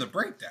gave you the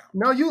breakdown.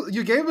 No,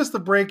 you gave us the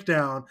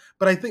breakdown,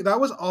 but I think that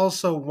was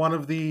also one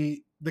of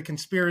the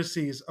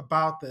conspiracies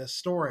about this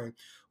story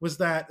was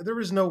that there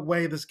is no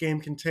way this game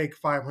can take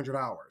 500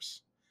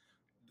 hours.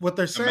 What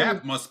they're The saying,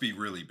 map must be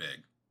really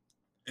big.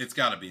 It's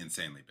got to be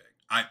insanely big.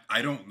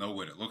 I don't know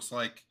what it looks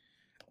like.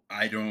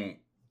 I don't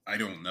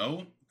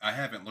know. I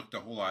haven't looked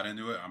a whole lot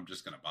into it. I'm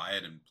just gonna buy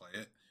it and play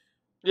it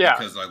yeah.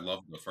 because I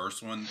love the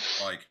first one.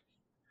 Like,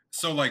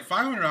 so like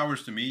 500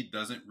 hours to me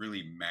doesn't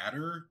really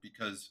matter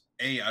because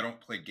I don't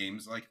play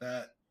games like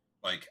that.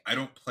 Like, I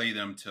don't play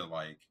them to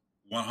like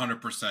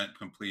 100%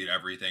 complete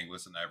everything,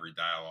 listen to every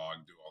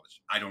dialogue, do all this.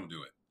 I don't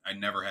do it. I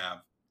never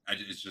have.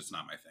 It's just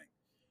not my thing.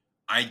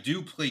 I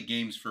do play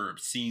games for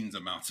obscene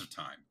amounts of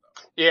time,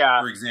 though. Yeah.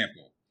 For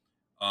example,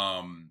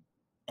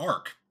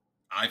 Ark.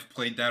 I've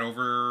played that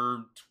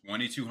over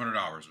 2,200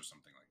 hours or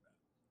something like that.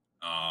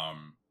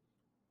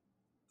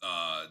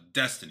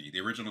 Destiny, the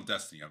original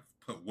Destiny, I've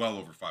put well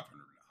over 500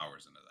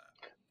 hours into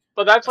that.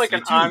 But that's like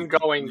Destiny an 2,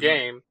 ongoing 300.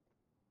 game.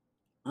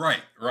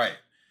 Right.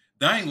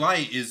 Dying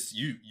Light is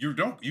you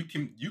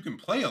can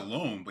play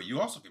alone, but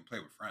you also can play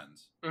with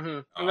friends.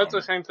 And that's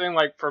the same thing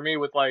like for me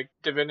with like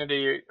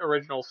Divinity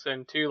Original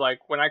Sin 2.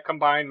 Like when I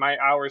combine my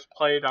hours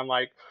played on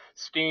like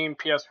Steam,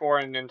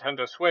 PS4, and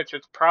Nintendo Switch,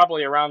 it's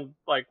probably around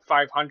like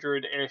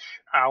 500-ish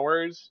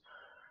hours.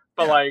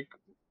 But Yeah. like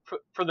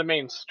for the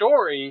main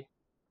story,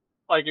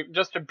 like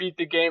just to beat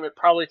the game, it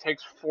probably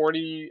takes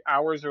 40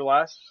 hours or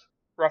less,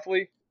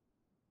 roughly.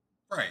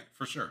 Right,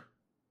 for sure.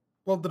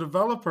 well, the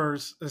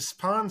developers,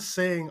 upon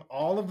seeing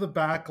all of the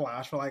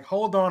backlash, were like,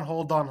 hold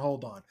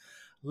on.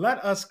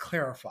 Let us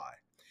clarify.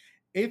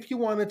 If you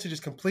wanted to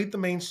just complete the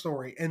main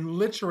story and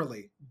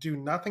literally do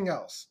nothing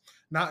else,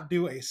 not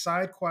do a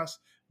side quest,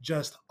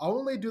 just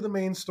only do the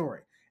main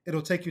story,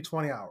 it'll take you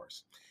 20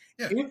 hours.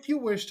 Yeah. If you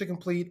wish to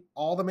complete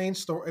all the main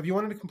story, if you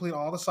wanted to complete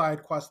all the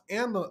side quests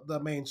and the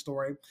main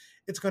story,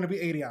 it's going to be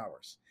 80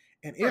 hours.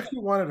 And if Right.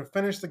 you wanted to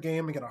finish the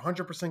game and get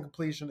 100%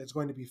 completion, it's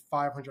going to be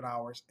 500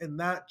 hours. And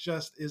that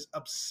just is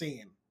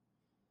obscene.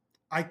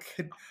 I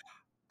could,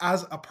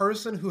 as a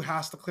person who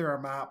has to clear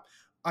a map,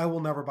 I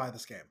will never buy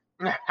this game.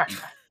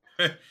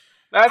 That's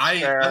I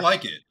fair.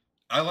 like it.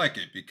 I like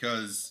it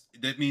because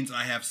that means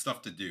I have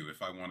stuff to do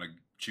if I want to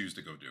choose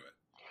to go do it.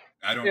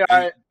 I don't.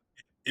 Yeah,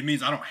 It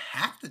means I don't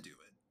have to do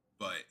it,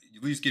 but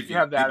at least you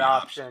have give that me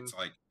option. options.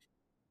 Like,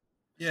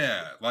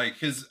 yeah, like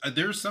because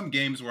there's some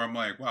games where I'm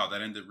like, wow,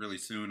 that ended really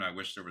soon. I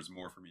wish there was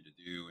more for me to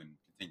do and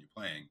continue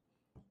playing.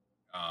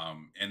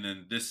 And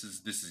then this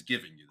is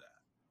giving you that.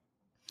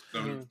 So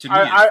Mhm. to me,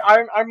 it's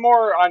fine. I'm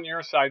more on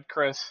your side,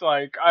 Chris.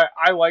 Like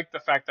I like the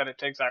fact that it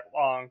takes that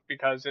long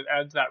because it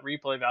adds that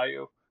replay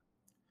value.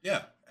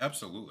 Yeah,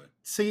 absolutely.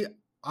 See,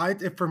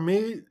 for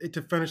me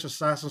to finish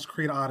Assassin's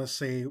Creed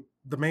Odyssey,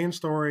 the main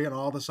story and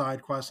all the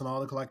side quests and all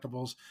the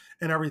collectibles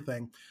and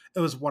everything, it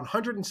was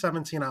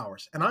 117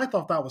 hours, and I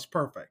thought that was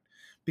perfect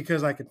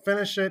because I could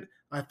finish it.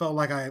 I felt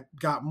like I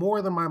got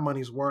more than my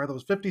money's worth. It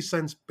was 50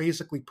 cents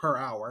basically per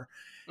hour,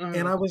 and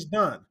Hmm. I was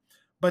done.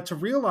 But to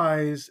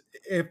realize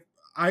if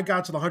I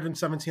got to the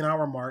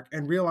 117-hour mark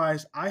and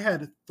realized I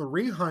had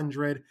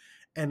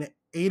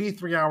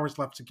 383 hours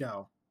left to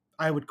go,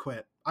 I would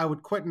quit. I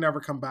would quit and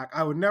never come back.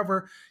 I would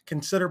never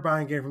consider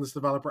buying a game from this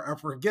developer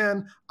ever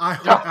again. I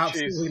would Oh,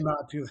 absolutely jeez.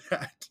 not do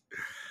that.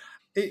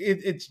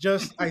 It's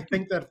just, I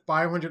think that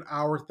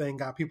 500-hour thing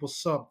got people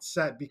so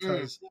upset Mm.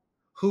 because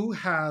who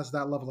has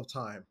that level of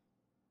time?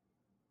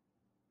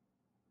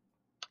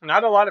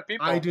 Not a lot of I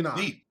people. do not.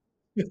 Me.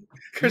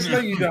 Chris, no,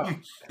 you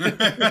don't.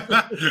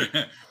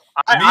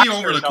 I Me sure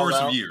over the as hell course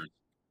of don't. years.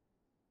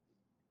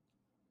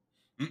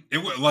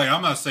 Like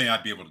I'm not saying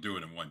I'd be able to do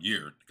it in 1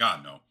 year.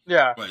 God no.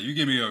 Yeah. But you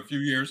give me a few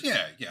years,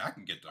 yeah, I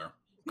can get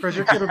Chris,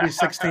 your kid will be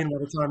 16 by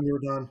the time you're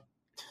done.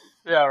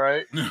 Yeah.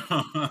 Right.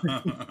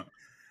 there.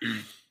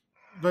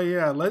 But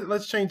yeah,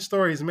 let's change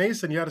stories.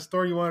 Mason, you had a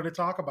story you wanted to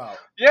talk about.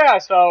 Yeah.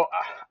 So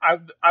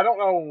I don't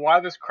know why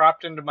this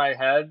cropped into my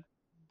head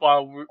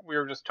while we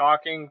were just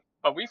talking,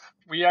 but we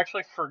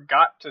actually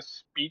forgot to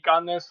speak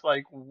on this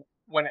like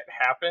when it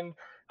happened.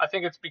 I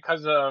think it's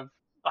because of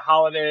the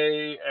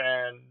holiday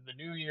and the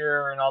New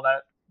Year and all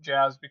that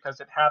jazz because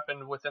it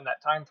happened within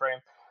that time frame.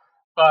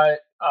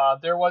 But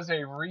there was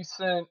a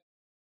recent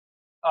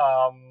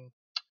um,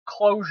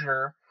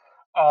 closure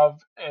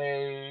of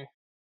a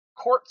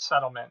court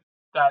settlement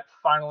that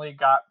finally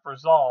got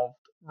resolved.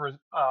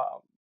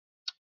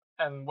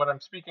 And what I'm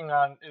speaking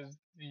on is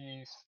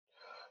the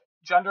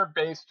gender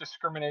based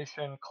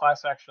discrimination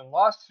class action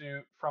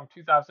lawsuit from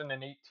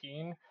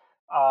 2018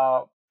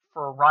 uh,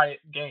 for Riot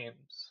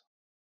Games.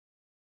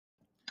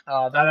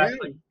 Oh That yeah,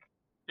 actually,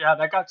 yeah,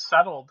 that got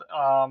settled.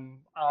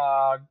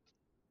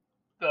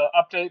 The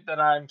update that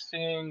I'm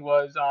seeing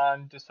was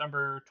on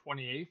December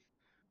 28th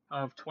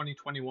of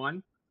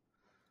 2021.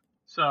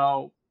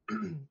 So,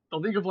 the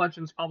League of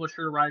Legends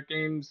publisher Riot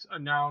Games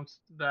announced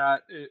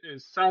that it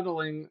is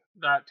settling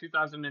that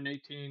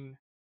 2018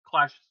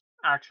 class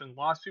action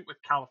lawsuit with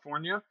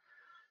California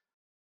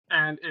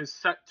and is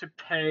set to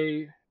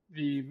pay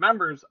the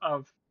members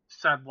of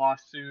said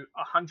lawsuit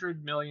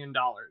 $100 million.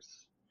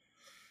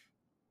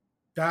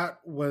 that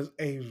was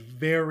a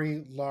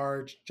very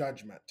large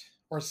judgment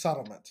or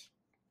settlement.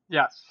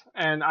 Yes,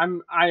 and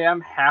I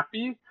am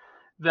happy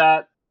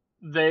that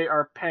they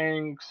are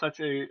paying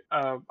such a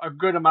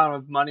good amount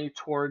of money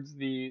towards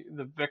the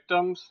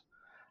victims.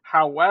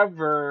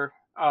 However,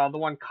 the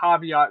one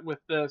caveat with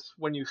this,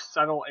 when you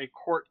settle a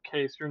court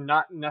case, you're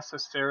not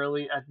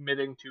necessarily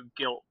admitting to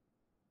guilt.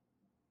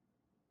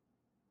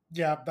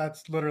 Yeah,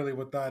 that's literally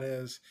what that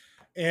is.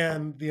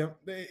 And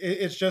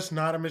it's just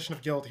not a mission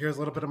of guilt. Here's a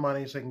little bit of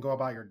money so you can go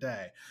about your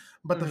day.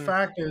 But the Hmm.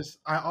 fact is,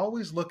 I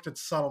always looked at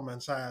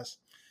settlements as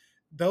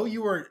though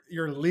you're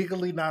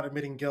legally not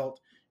admitting guilt,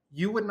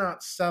 you would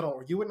not settle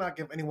or you would not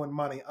give anyone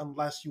money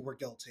unless you were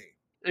guilty.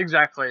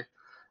 Exactly.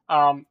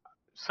 Um,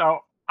 so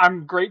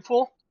I'm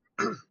grateful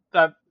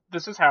that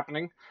this is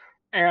happening,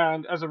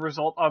 and as a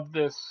result of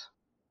this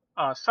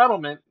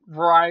settlement,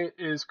 Riot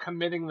is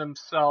committing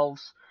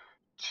themselves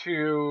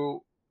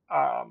to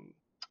um,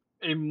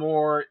 a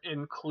more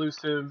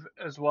inclusive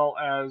as well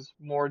as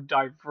more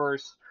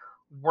diverse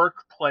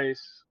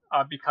workplace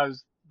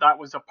because that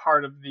was a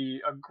part of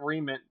the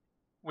agreement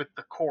with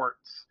the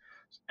courts.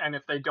 And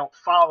if they don't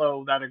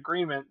follow that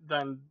agreement,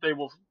 then they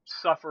will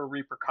suffer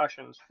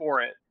repercussions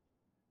for it.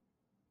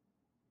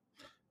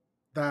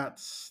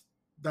 That's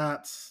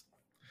that's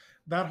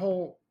that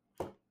whole.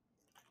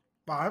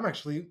 Well, I'm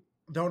actually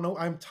don't know.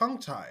 I'm tongue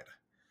tied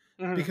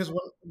Hmm. because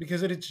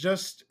it's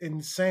just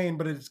insane.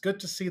 But it's good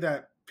to see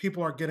that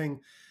people are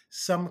getting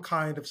some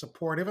kind of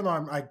support, even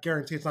though I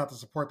guarantee it's not the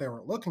support they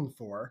were looking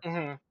for.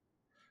 Hmm.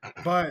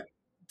 But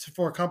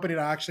for a company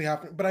to actually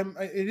have, but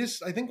it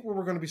is. I think what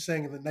we're going to be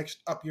saying in the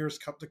next up years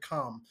to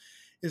come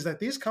is that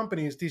these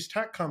companies, these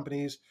tech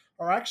companies,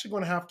 are actually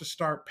going to have to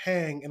start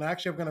paying and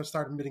actually are going to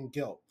start admitting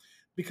guilt.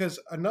 because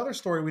another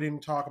story we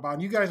didn't talk about,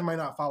 and you guys might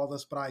not follow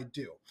this, but I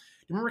do. You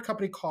remember a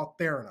company called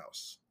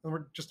Theranos? And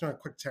we're just doing a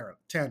quick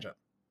tangent.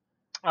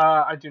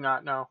 I do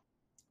not know.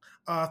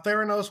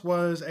 Theranos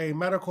was a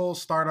medical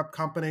startup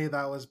company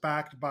that was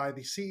backed by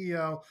the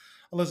CEO,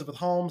 Elizabeth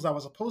Holmes, that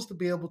was supposed to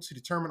be able to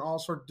determine all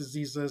sorts of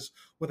diseases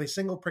with a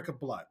single prick of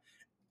blood.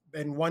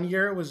 In 1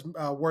 year, it was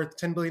worth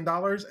 $10 billion,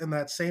 and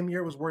that same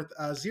year it was worth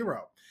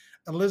zero.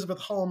 Elizabeth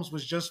Holmes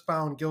was just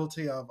found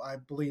guilty of, I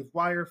believe,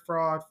 wire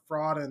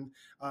fraud, and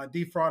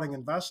defrauding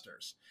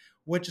investors,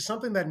 which is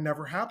something that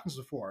never happens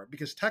before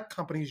because tech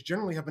companies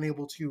generally have been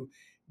able to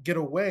get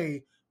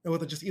away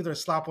with just either a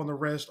slap on the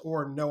wrist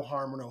or no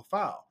harm or no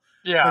foul.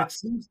 Yeah. But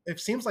it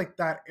seems like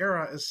that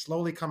era is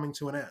slowly coming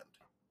to an end.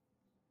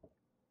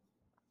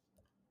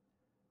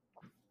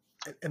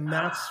 And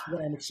that's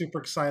what I'm super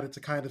excited to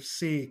kind of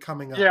see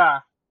coming up. Yeah,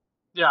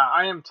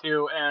 I am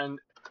too. And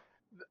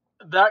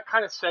that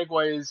kind of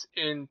segues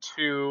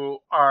into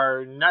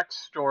our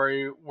next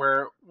story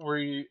where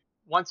we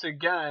once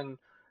again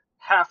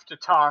have to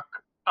talk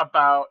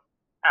about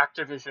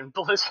Activision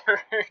Blizzard.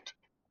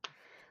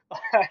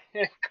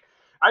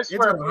 I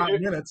swear, it's been a hot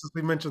minute since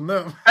we mentioned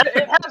them.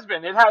 It has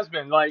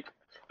been. Like,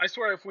 I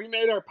swear, if we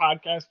made our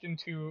podcast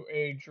into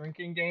a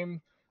drinking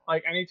game,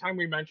 like anytime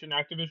we mention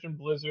Activision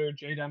Blizzard,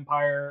 Jade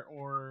Empire,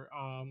 or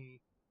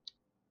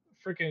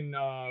freaking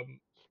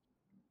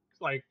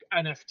like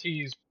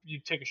NFTs,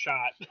 you take a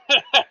shot.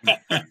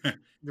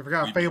 You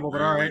forgot Fable,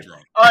 but all right.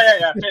 Oh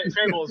yeah,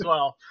 Fable as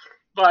well.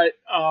 But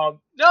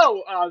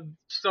no,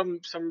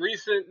 some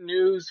recent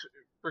news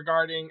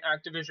regarding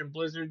Activision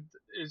Blizzard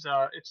is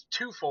it's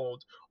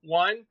twofold.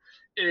 One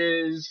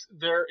is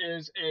there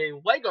is a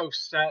Lego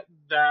set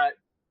that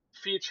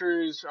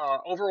features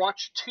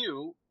Overwatch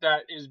 2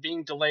 that is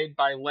being delayed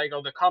by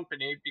Lego the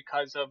company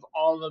because of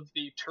all of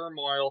the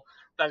turmoil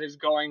that is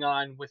going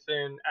on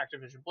within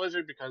Activision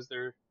Blizzard because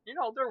they're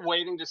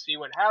waiting to see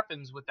what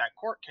happens with that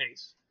court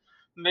case.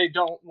 And they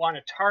don't want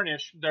to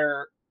tarnish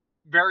their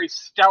very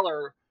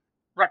stellar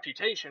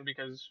reputation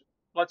because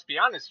let's be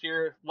honest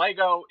here,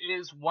 Lego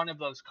is one of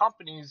those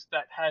companies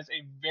that has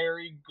a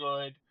very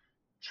good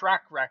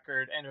track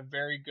record and a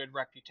very good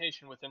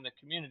reputation within the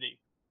community.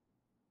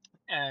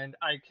 And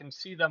I can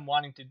see them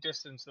wanting to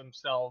distance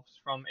themselves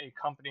from a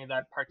company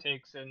that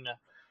partakes in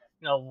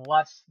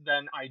less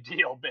than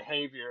ideal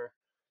behavior.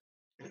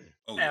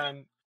 Oh, yeah.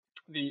 And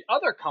the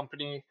other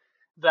company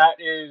that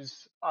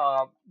is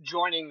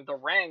joining the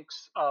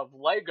ranks of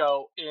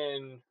Lego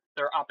in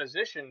their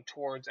opposition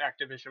towards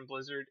Activision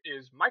Blizzard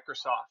is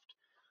Microsoft.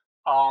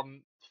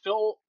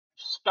 Phil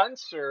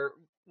Spencer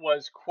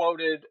was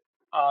quoted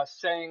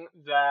saying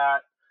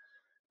that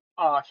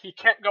he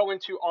can't go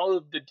into all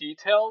of the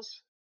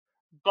details,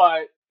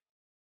 but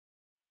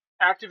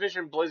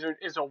Activision Blizzard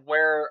is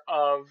aware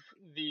of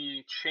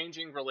the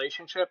changing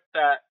relationship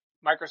that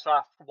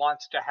Microsoft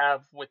wants to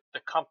have with the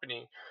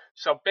company.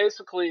 So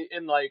basically,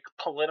 in like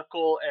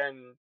political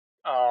and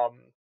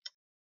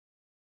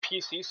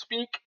PC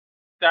speak,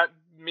 that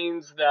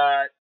means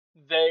that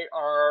they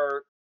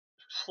are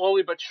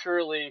slowly but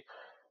surely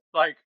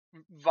like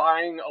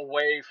vying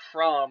away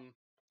from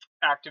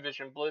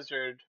Activision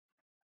Blizzard.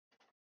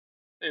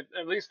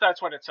 At least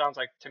that's what it sounds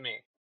like to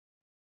me.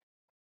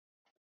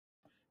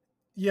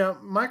 Yeah,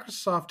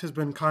 Microsoft has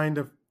been kind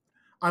of,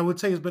 I would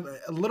say, has been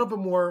a little bit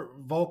more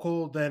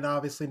vocal than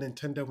obviously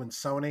Nintendo and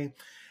Sony.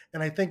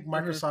 And I think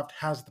Microsoft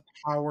has the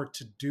power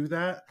to do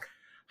that.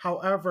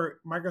 However,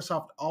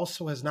 Microsoft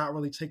also has not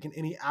really taken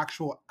any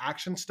actual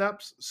action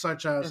steps,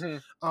 such as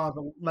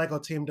the Lego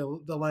team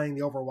delaying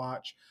the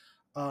Overwatch.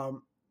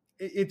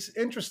 It's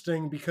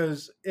interesting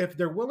because if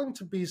they're willing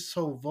to be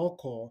so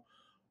vocal,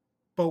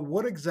 but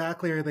what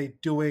exactly are they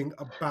doing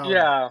about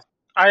it?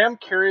 I am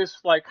curious,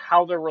 like,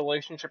 how their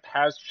relationship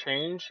has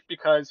changed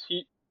because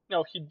he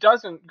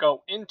doesn't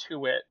go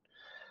into it.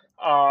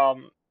 All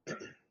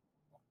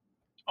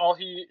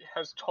he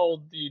has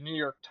told the New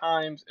York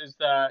Times is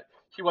that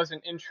he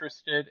wasn't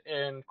interested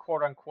in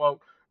quote unquote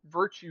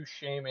virtue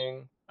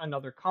shaming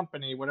another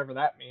company, whatever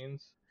that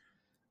means.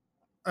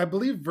 I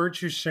believe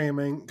virtue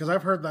shaming, because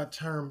I've heard that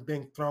term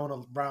being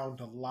thrown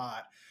around a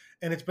lot,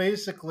 and it's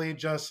basically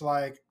just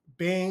like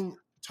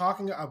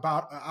talking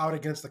about out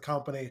against the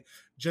company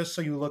just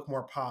so you look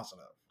more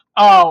positive.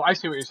 Oh, I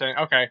see what you're saying.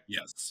 Okay.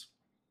 Yes.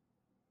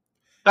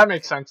 That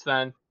makes sense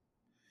then.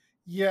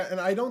 Yeah, and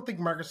I don't think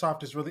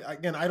Microsoft is really,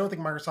 again, I don't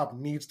think Microsoft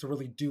needs to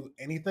really do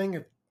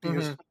anything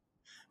because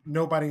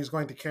nobody's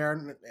going to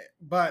care.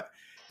 But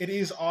it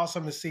is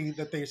awesome to see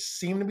that they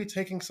seem to be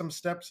taking some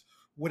steps.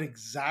 What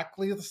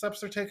exactly the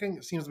steps they're taking,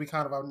 it seems to be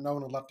kind of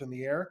unknown and left in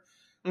the air.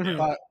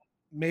 But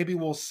maybe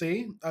we'll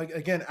see.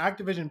 Again,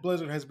 Activision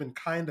Blizzard has been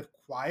kind of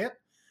quiet.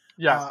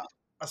 Yeah.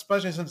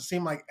 Especially since it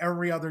seemed like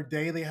every other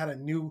day they had a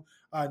new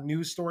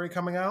news story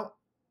coming out.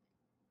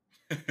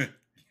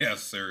 Yeah,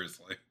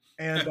 seriously.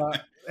 And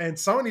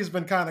Sony's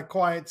been kind of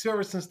quiet too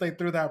ever since they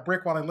threw that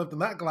brick while they lived in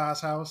that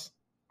glass house.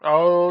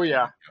 Oh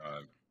yeah.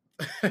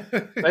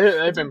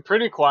 They've been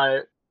pretty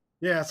quiet.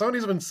 Yeah,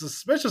 Sony's been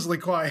suspiciously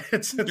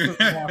quiet since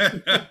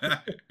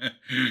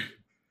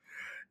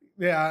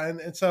Yeah,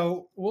 and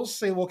so we'll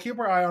see. We'll keep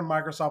our eye on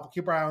Microsoft. We'll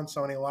keep our eye on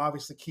Sony. We'll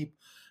obviously keep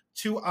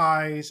two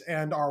eyes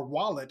and our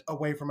wallet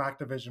away from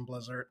Activision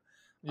Blizzard.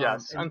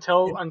 Yes, And,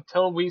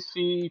 until we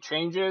see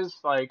changes,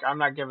 like I'm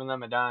not giving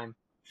them a dime.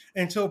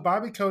 until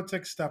Bobby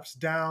Kotick steps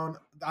down,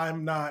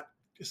 I'm not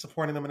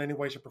supporting them in any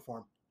way, shape, or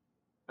form.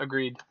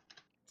 Agreed.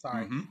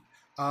 Sorry.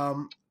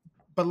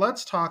 But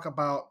let's talk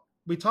about.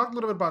 We talked a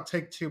little bit about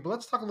Take-Two, but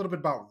let's talk a little bit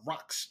about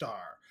Rockstar.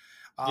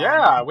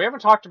 Yeah, we haven't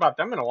talked about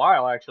them in a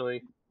while,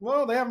 actually.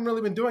 Well, they haven't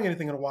really been doing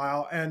anything in a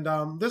while, and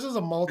this is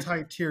a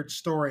multi-tiered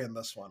story in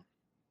this one.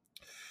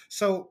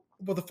 So,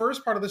 well, the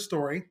first part of the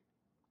story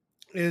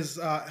is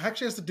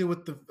actually has to do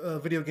with the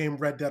video game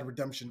Red Dead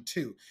Redemption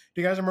 2.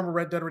 Do you guys remember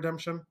Red Dead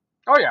Redemption?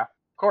 Oh yeah,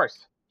 of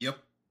course. Yep.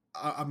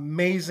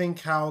 Amazing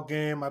cow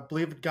game. I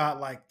believe it got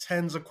like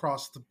 10s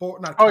across the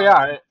board. Not oh cow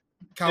yeah, game,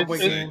 cowboy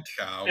game.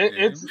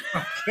 It's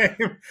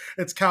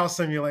It's Cow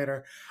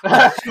Simulator.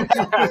 I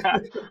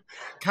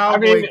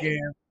Cowboy mean,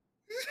 game.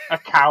 a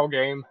cow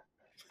game.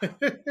 But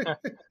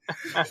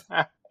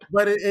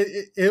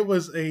it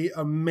was a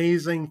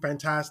amazing,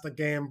 fantastic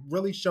game,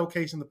 really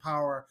showcasing the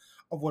power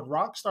of what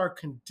Rockstar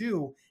can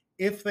do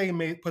if they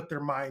may put their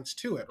minds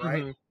to it,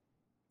 right? Mhm.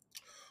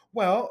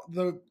 Well,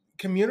 the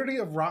community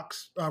of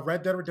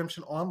Red Dead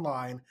Redemption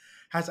Online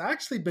has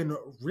actually been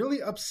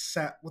really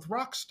upset with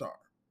Rockstar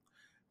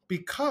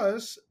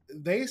because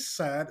they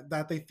said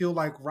that they feel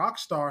like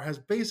Rockstar has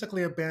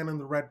basically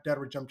abandoned the Red Dead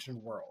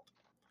Redemption world.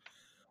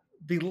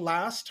 The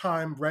last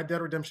time Red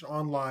Dead Redemption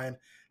Online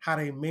had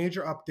a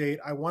major update,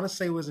 I want to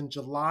say was in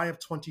July of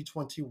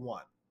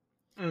 2021.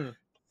 Mm.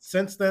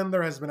 Since then,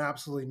 there has been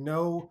absolutely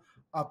no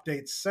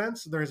update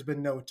since. There's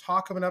been no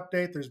talk of an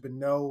update. There's been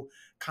no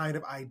kind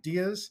of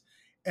ideas.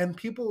 And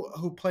people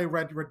who play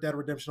Red Dead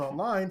Redemption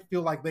Online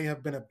feel like they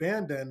have been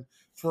abandoned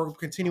for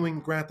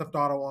continuing Grand Theft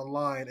Auto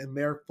Online and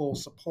their full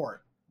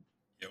support.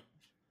 Yep.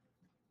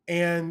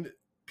 And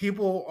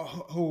people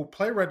who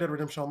play Red Dead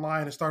Redemption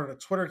Online have started a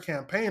Twitter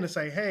campaign to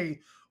say,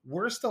 hey,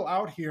 we're still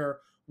out here.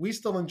 We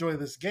still enjoy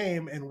this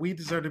game, and we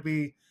deserve to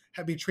be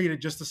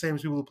treated just the same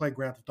as people who play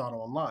Grand Theft Auto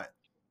Online.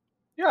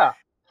 Yeah.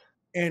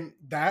 And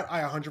that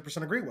I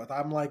 100% agree with.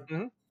 I'm like,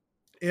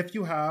 if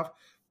you have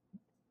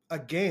a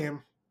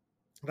game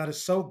that is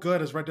so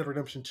good as Red Dead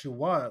Redemption 2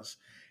 was,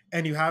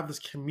 and you have this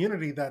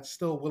community that's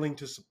still willing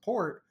to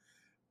support,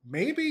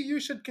 maybe you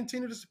should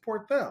continue to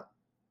support them.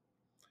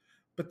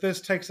 But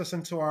this takes us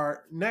into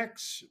our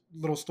next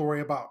little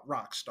story about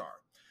Rockstar.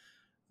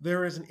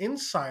 There is an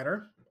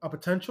insider, a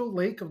potential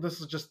leak of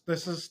this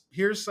is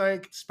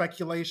hearsay,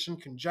 speculation,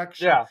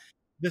 conjecture. Yeah.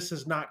 This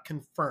is not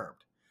confirmed.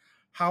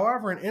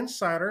 However, an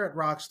insider at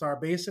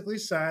Rockstar basically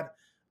said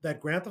that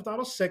Grand Theft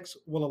Auto 6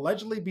 will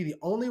allegedly be the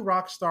only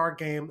Rockstar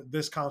game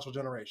this console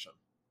generation.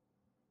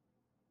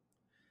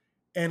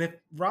 And if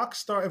Grand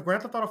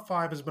Theft Auto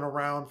 5 has been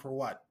around for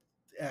what,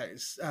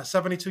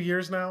 72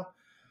 years now,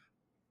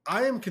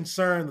 I am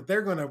concerned that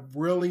they're going to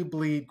really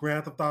bleed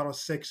Grand Theft Auto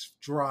 6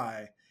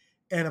 dry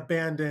and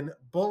abandon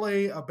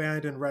Bully,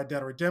 abandon Red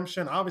Dead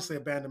Redemption, obviously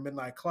abandon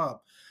Midnight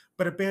Club,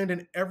 but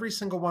abandon every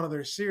single one of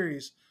their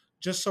series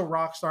just so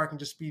Rockstar can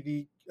just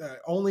be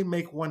only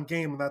make one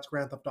game, and that's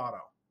Grand Theft Auto.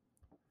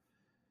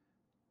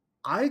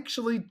 I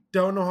actually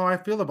don't know how I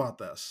feel about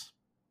this.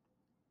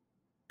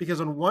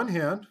 Because on one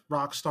hand,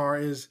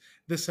 Rockstar is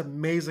this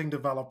amazing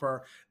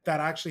developer that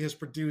actually has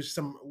produced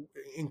some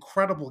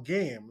incredible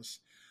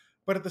games.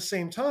 But at the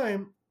same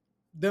time,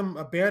 them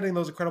abandoning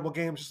those incredible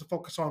games just to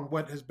focus on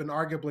what has been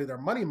arguably their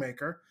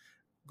moneymaker,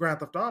 Grand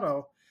Theft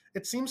Auto,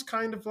 it seems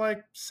kind of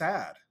like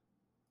sad.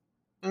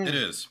 It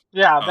is.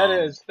 Yeah,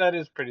 that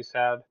is pretty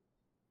sad.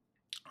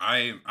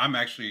 I'm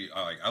actually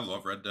I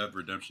love Red Dead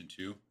Redemption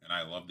 2, and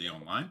I love the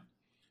online.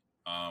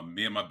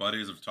 Me and my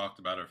buddies have talked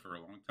about it for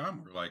a long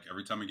time. We're like,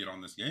 every time we get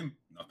on this game,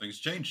 nothing's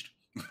changed.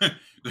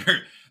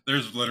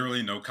 There's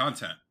literally no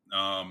content.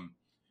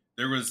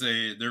 There was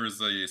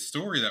a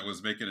story that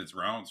was making its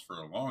rounds for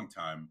a long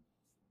time.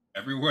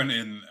 Everyone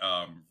in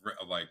I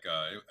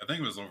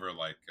think it was over it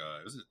was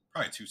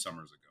probably 2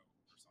 summers ago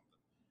or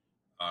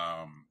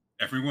something.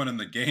 Everyone in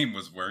the game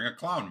was wearing a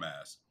clown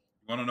mask.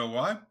 You want to know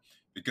why?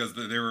 Because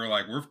they were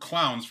like, we're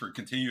clowns for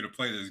continue to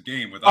play this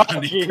game without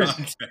any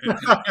content.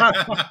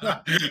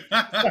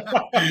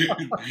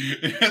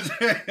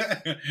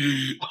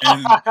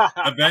 And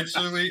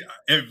eventually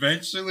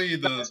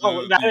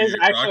that is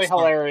actually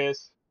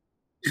hilarious.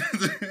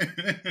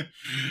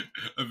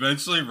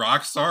 Eventually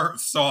Rockstar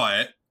saw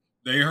it,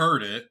 they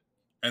heard it,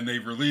 and they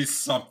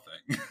released something.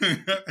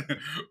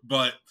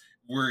 But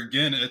we're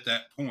again at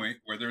that point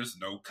where there's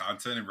no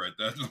content in Red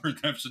Dead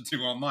Redemption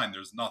 2 Online.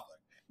 There's nothing.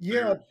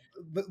 Yeah,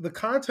 the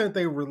content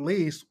they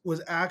released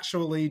was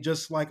actually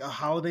just like a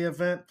holiday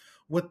event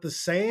with the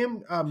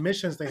same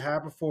missions they had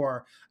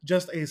before,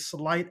 just a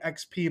slight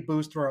XP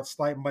boost or a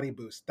slight money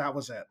boost. That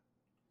was it.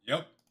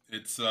 Yep,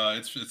 it's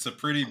a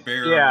pretty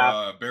bare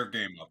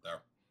game out there.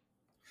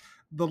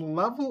 The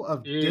level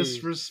of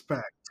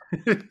disrespect.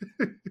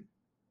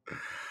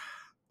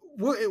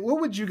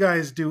 what would you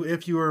guys do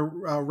if you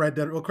were Red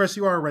Dead? Well, Chris,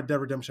 you are a Red Dead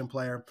Redemption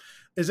player.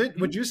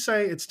 Would you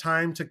say it's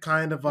time to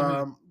kind of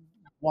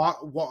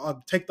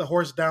take the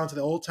horse down to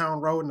the Old Town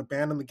Road and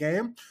abandon the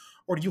game,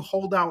 or do you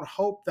hold out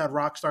hope that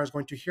Rockstar is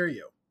going to hear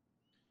you?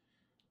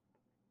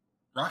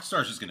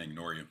 Rockstar's just going to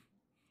ignore you,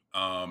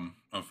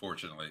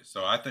 unfortunately.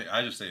 So I think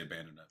I just say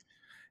abandon it.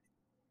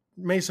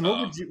 Mason,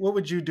 what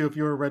would you do if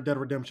you were a Red Dead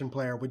Redemption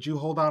player? Would you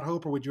hold out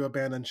hope or would you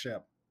abandon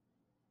ship?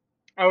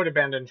 I would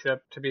abandon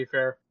ship, to be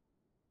fair.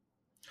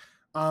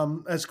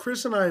 As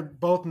Chris and I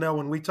both know,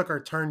 when we took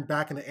our turn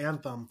back into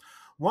Anthem,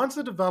 once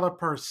the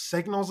developer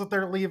signals that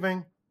they're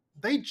leaving,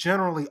 they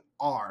generally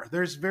are.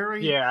 There's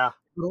very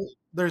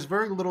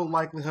little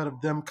likelihood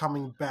of them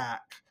coming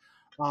back.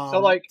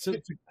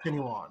 To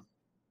continue on.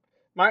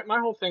 My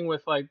whole thing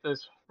with like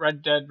this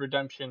Red Dead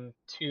Redemption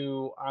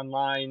 2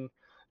 online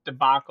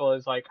debacle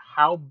is like,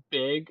 how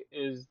big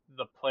is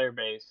the player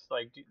base?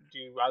 Like, do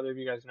either of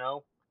you guys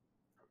know?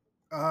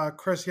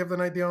 Chris, you have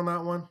an idea on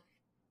that one?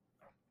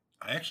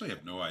 I actually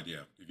have no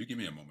idea. If you give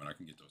me a moment, I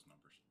can get those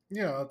numbers.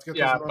 Yeah, let's get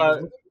those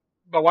numbers.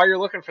 But while you're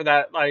looking for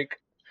that, like,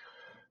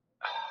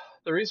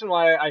 the reason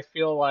why I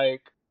feel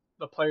like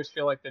the players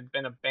feel like they've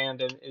been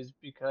abandoned is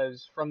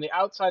because from the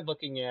outside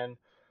looking in,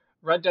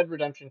 Red Dead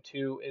Redemption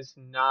 2 is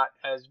not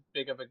as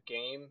big of a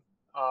game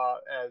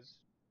as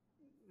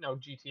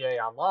GTA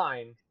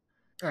Online.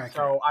 Accurate.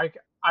 So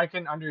I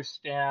can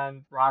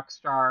understand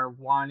Rockstar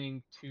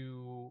wanting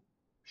to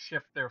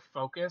shift their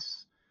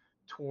focus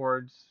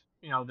towards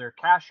their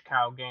cash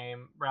cow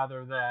game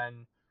rather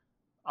than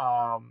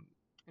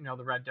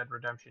the Red Dead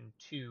Redemption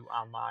 2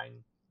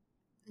 online.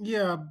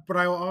 Yeah, but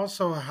I will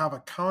also have a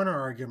counter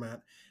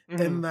argument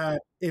in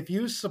that if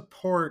you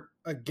support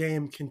a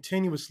game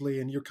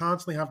continuously and you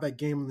constantly have that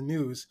game in the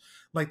news,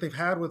 like they've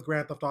had with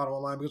Grand Theft Auto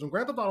Online, because when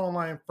Grand Theft Auto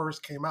Online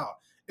first came out,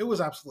 it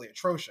was absolutely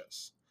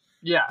atrocious.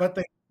 Yeah.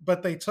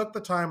 But they took the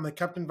time, they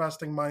kept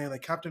investing money, and they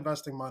kept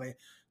investing money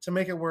to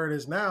make it where it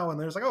is now. And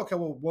there's like, okay,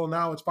 well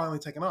now it's finally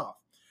taken off.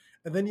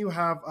 And then you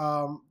have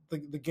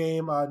the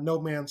game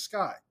No Man's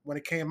Sky. When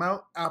it came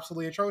out,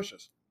 absolutely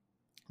atrocious.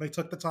 They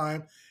took the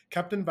time,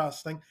 kept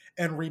investing,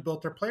 and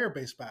rebuilt their player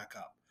base back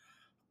up.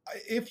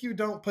 If you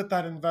don't put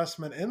that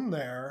investment in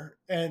there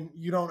and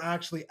you don't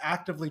actually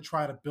actively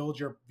try to build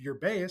your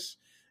base,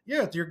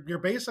 you're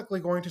basically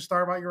going to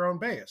starve out your own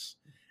base.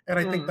 And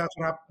I think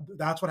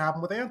that's what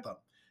happened with Anthem.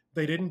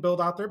 They didn't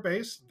build out their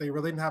base. They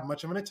really didn't have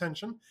much of an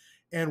attention.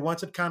 And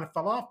once it kind of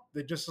fell off,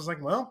 they just was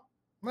like, well,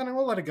 then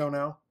we'll let it go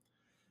now.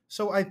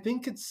 So I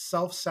think it's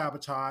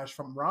self-sabotage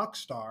from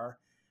Rockstar.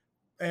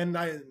 And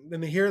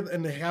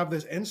they have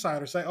this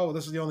insider say, oh,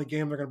 this is the only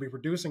game they're going to be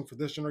producing for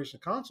this generation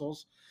of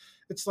consoles.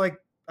 It's like,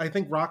 I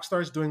think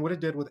Rockstar is doing what it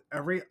did with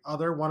every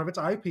other one of its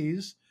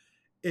IPs.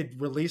 It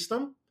released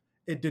them,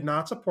 it did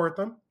not support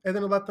them, and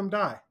then it let them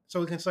die. So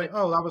we can say,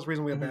 oh, that was the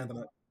reason we abandoned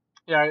it.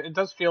 Yeah, it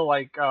does feel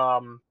like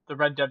the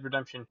Red Dead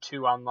Redemption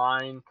 2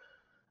 online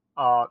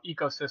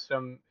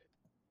ecosystem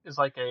is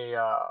like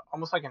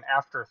almost like an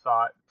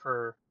afterthought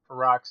for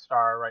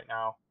Rockstar right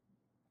now.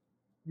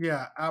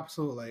 Yeah,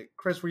 absolutely.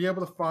 Chris, were you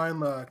able to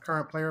find the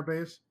current player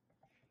base?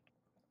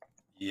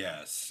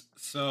 Yes.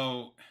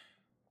 So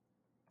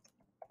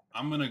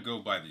I'm gonna go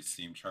by the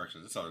Steam charts.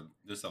 This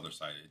other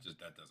site, that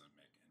doesn't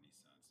make any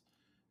sense.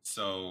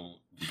 So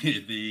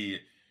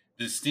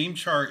the Steam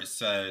chart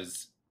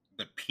says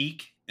the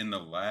peak in the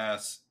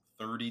last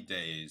 30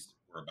 days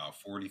were about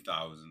 40,000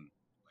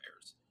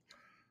 players,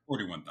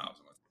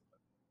 41,000.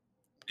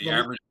 The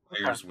average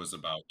players was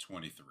about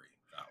 23,000.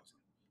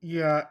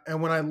 Yeah,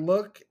 and when I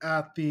look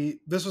at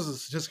this was a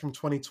statistic from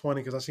 2020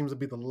 because that seems to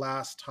be the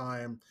last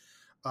time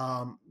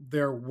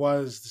there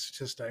was the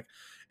statistic.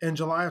 In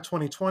July of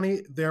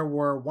 2020, there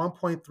were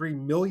 1.3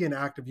 million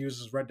active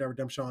users of Red Dead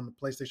Redemption on the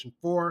PlayStation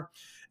 4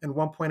 and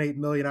 1.8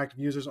 million active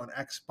users on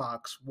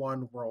Xbox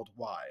One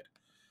worldwide.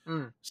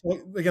 So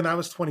again, that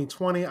was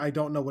 2020. I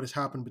don't know what has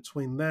happened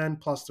between then.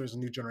 Plus, there's a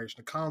new generation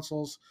of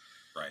consoles.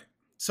 Right.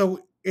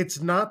 So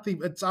it's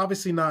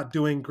obviously not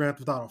doing Grand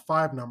Theft Auto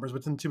 5 numbers.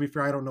 But then, to be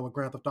fair, I don't know what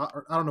Grand Theft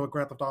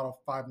Auto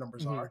 5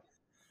 numbers are.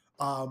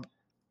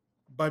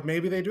 But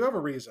maybe they do have a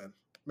reason.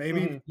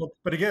 Maybe,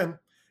 but again,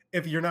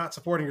 if you're not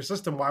supporting your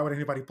system, why would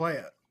anybody play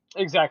it?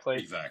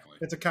 Exactly.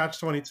 It's a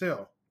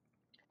catch-22.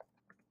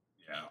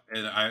 Yeah,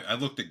 and I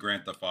looked at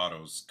Grand Theft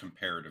Autos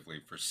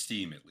comparatively for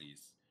Steam at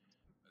least.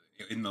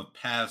 In the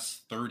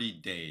past 30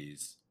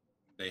 days,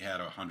 they had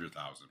 100,000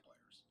 players.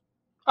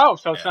 Oh,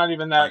 so it's not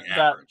even that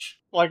average.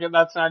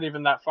 That's not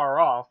even that far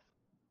off.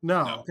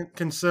 No.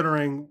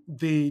 Considering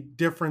the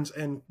difference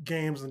in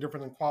games and the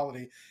difference in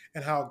quality,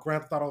 and how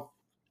Grand Theft Auto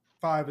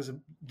 5 is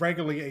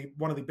regularly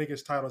one of the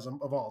biggest titles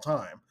of all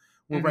time,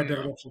 where Red Dead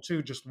Redemption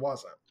 2 just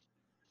wasn't.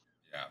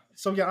 Yeah.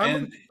 So yeah,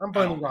 I'm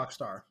blaming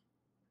Rockstar.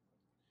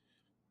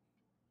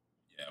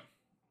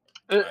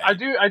 Yeah. I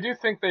do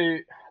think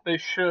they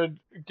should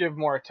give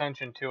more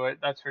attention to it.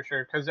 That's for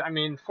sure. Because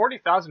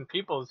 40,000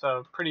 people is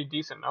a pretty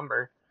decent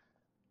number.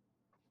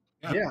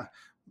 Yeah.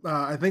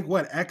 I think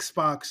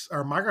Xbox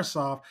or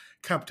Microsoft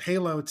kept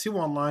Halo 2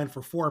 online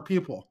for 4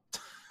 people.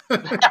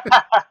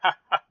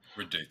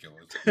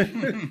 Ridiculous.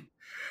 Did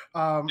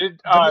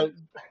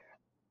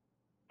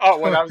but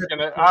what I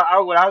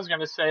was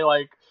gonna say,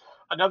 like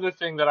another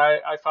thing that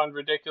I found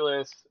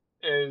ridiculous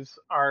is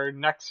our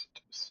next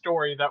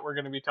story that we're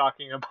gonna be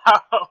talking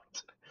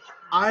about.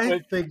 I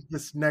Which, think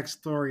this next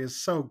story is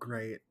so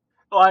great.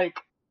 like,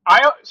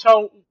 I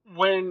so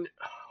when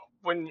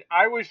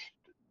I was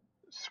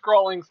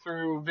scrolling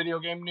through video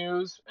game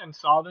news and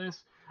saw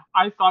this,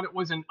 I thought it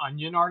was an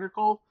Onion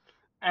article.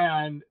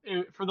 And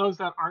for those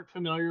that aren't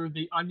familiar,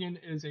 the Onion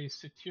is a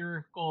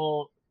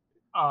satirical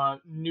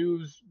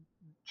news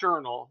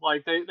journal.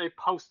 Like they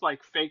post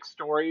like fake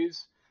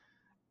stories.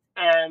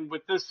 And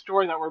with this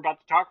story that we're about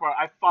to talk about,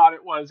 I thought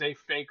it was a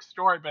fake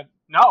story, but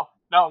no,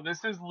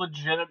 this is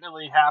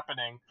legitimately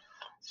happening.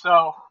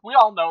 So we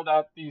all know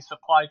that the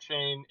supply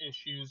chain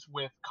issues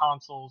with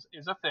consoles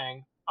is a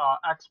thing.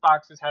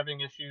 Xbox is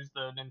having issues.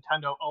 The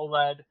Nintendo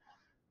OLED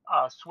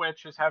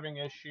Switch is having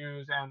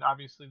issues, and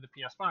obviously the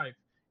PS5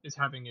 is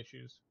having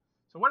issues.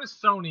 So what does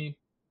Sony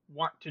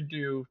want to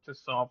do to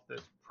solve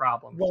this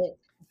problem? Well,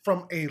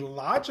 from a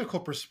logical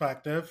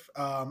perspective,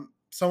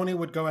 Sony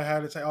would go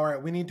ahead and say, all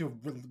right, we need to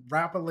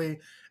rapidly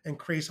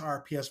increase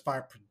our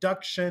PS5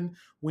 production.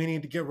 We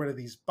need to get rid of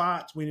these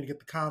bots. We need to get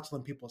the console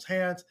in people's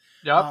hands.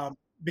 Yep.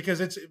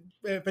 Because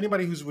if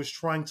anybody who was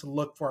trying to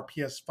look for a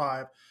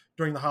PS5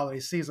 during the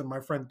holiday season, my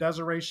friend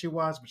Desiree,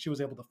 but she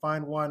was able to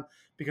find one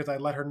because I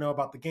let her know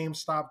about the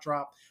GameStop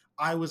drop.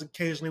 I was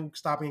occasionally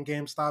stopping in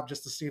GameStop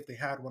just to see if they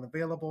had one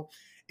available.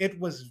 It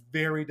was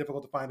very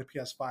difficult to find a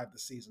PS5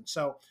 this season.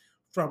 So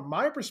from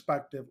my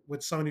perspective,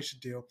 what Sony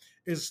should do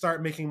is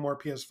start making more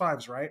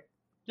PS5s, right?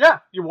 Yeah,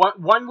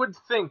 one would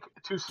think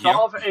to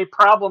solve a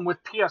problem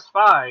with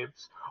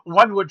PS5s,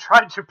 one would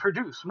try to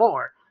produce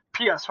more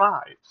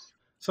PS5s.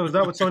 So is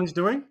that what Sony's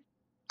doing?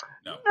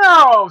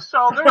 No.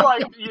 So they're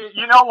like,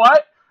 you know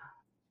what?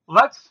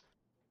 Let's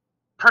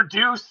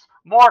produce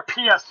more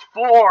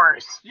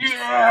PS4s.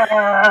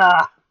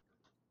 Yeah.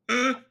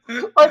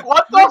 Like,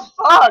 what the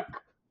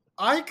fuck?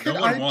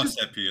 No one wants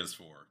that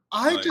PS4.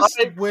 I just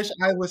wish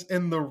I was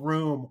in the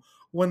room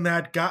when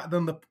that guy.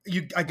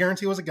 I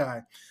guarantee it was a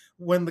guy.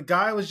 When the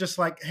guy was just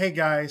like, "Hey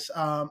guys,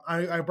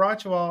 I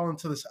brought you all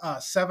into this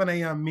 7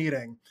 a.m.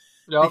 meeting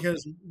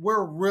because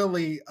we're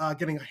really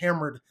getting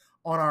hammered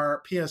on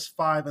our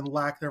PS5 and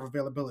lack their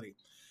availability.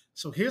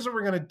 So here's what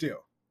we're gonna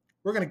do.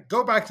 We're gonna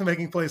go back to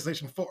making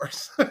PlayStation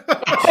 4s."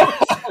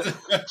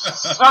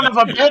 Son of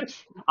a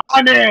bitch!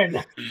 I'm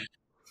in.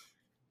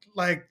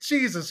 Like,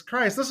 Jesus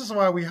Christ, this is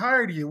why we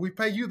hired you. We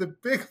pay you the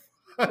big.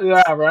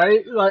 Yeah,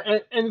 right. Like,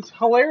 and it's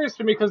hilarious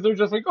to me because they're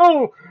just like,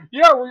 "Oh,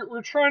 yeah,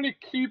 we're trying to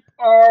keep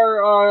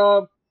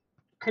our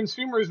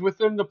consumers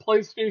within the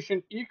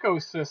PlayStation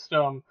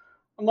ecosystem."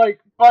 I'm like,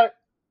 but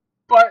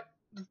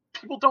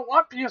people don't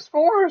want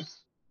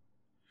PS4s.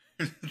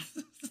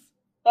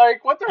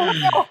 Like, what the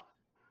hell?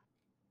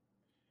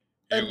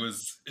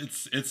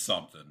 It's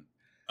something.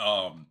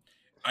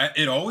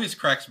 It always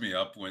cracks me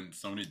up when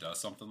Sony does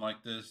something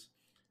like this.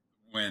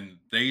 When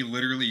they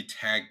literally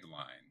tagged the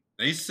line,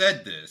 they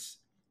said this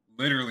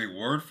literally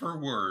word for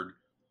word.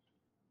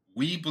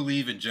 We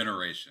believe in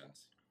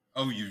generations.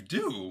 Oh, you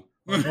do?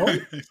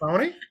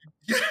 Sony?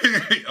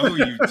 Oh,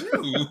 you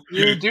do?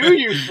 You do,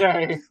 you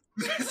say?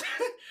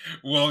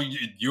 Well,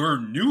 your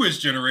newest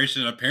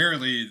generation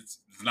apparently is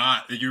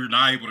not. You're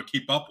not able to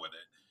keep up with it.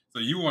 So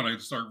you want to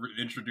start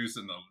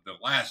introducing the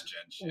last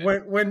gen shit.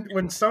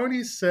 When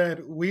Sony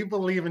said we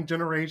believe in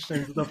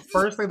generations, the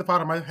first thing that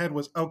popped in my head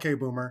was, "Okay,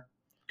 boomer."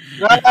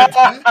 And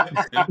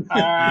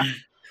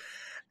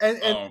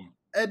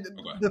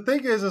the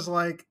thing is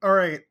like, all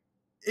right,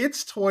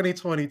 it's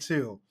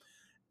 2022.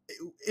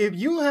 If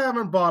you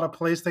haven't bought a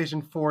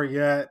PlayStation 4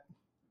 yet,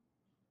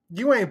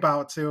 you ain't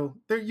about to.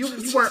 You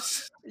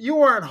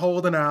weren't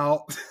holding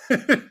out.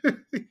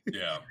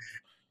 Yeah.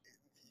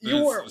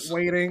 You weren't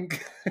waiting.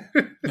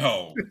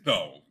 No.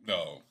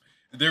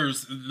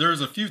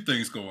 There's a few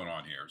things going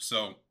on here.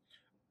 So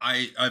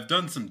I've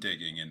done some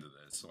digging into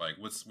this. Like,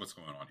 what's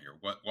going on here?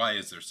 Why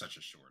is there such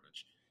a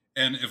shortage?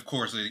 And of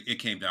course, it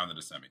came down to the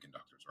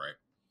semiconductors, right?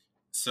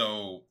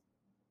 So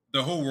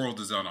the whole world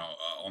is on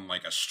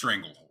like a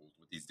stranglehold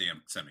with these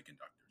damn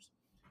semiconductors.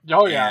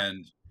 Oh yeah.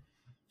 And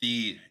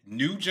the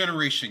new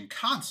generation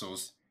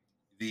consoles,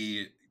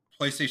 the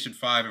PlayStation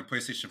 5 and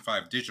PlayStation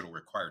 5 Digital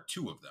require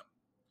 2 of them.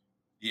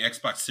 The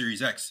Xbox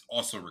Series X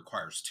also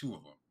requires 2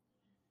 of them.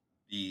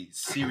 The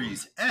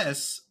Series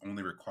S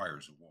only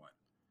requires 1.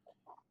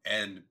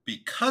 And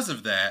because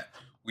of that,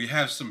 we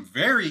have some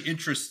very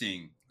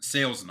interesting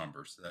sales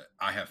numbers that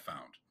I have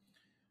found.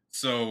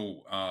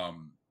 So,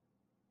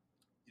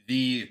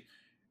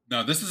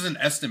 now this is an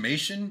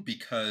estimation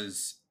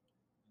because,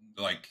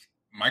 like,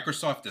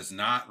 Microsoft does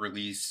not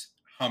release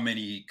how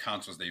many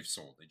consoles they've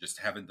sold. They just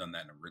haven't done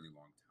that in a really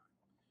long time.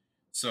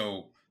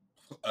 So,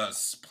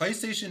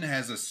 PlayStation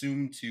has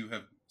assumed to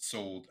have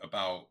sold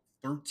about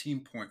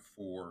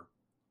 13.4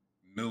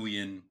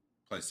 million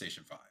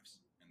PlayStation 5s.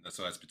 And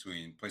so that's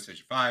between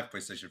PlayStation 5,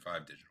 PlayStation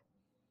 5 Digital.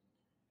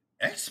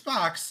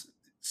 Xbox,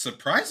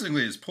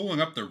 surprisingly, is pulling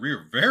up the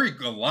rear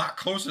a lot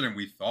closer than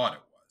we thought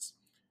it was.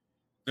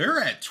 they're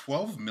at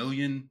 12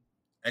 million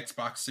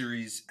Xbox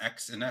Series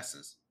X and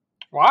S's.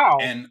 Wow.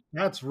 And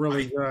That's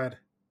really good.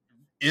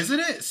 Isn't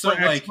it? So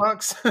For like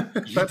Xbox,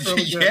 that's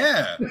really good.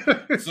 yeah.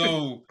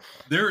 So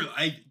there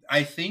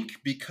I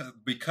think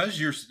because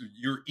you're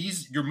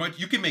easy,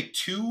 you can make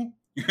two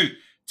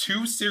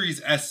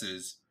Series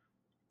S's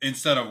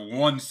instead of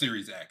one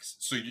Series X.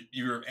 So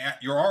you're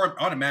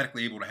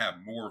automatically able to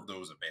have more of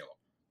those available.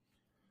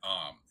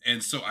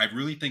 And so I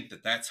really think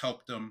that that's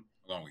helped them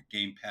along with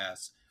Game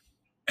Pass.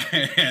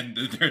 And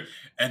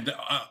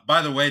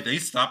by the way, they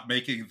stopped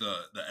making the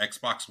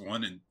Xbox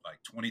One in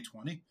like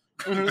 2020.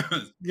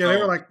 Mm-hmm. Yeah, they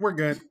were like, we're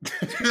good.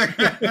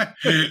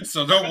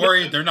 So don't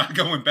worry, they're not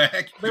going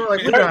back. They were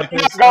like, they're not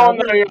going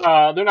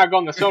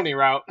the Sony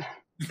route.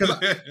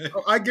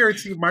 I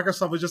guarantee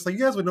Microsoft was just like, you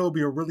guys would know it would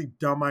be a really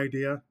dumb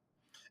idea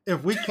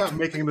if we kept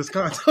making this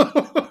console.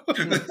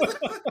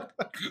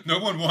 No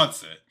one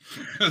wants it.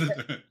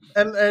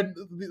 and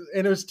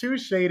it was too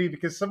shady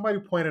because somebody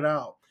pointed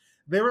out,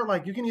 they were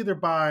like, you can either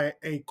buy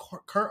a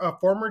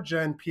former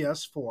gen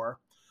PS4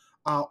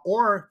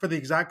 or for the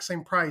exact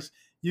same price,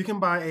 you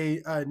can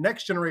buy a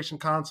next generation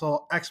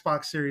console,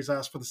 Xbox Series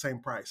S, for the same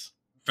price.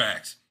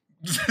 Facts.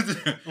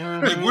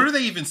 Like, what are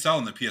they even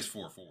selling the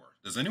PS4 for?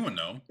 Does anyone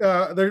know?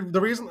 The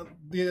reason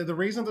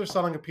they're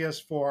selling a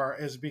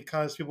PS4 is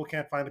because people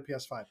can't find a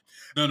PS5.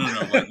 No.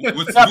 Like,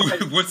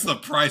 what's the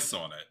price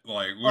on it?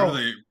 Like,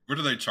 what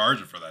are they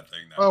charging for that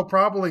thing now? Oh,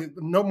 probably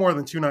no more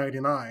than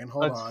 $299.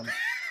 Hold on.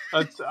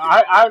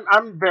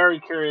 I'm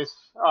very curious.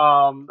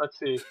 Let's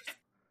see.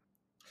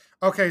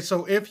 Okay,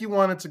 so if you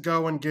wanted to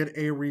go and get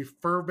a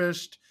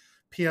refurbished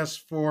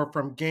PS4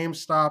 from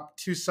GameStop,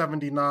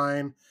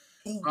 $279.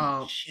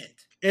 Holy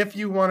shit! If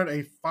you wanted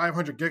a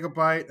 500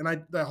 gigabyte, and I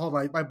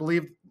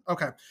believe.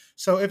 Okay,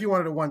 so if you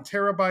wanted a 1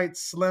 terabyte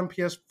slim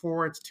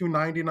PS4, it's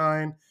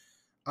 $299.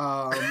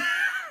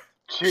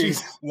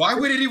 Jeez, why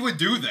would it even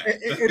do that?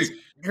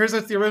 Here's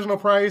the original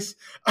price.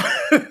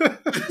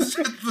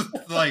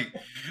 like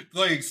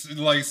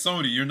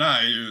Sony, you're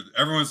not.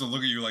 Everyone's gonna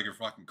look at you like you're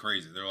fucking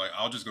crazy. They're like,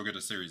 I'll just go get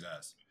a Series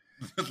S.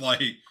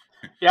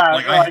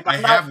 yeah, I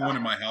have one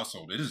in my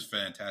household. It is a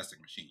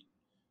fantastic machine.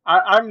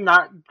 I'm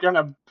not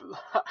gonna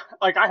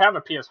I have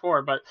a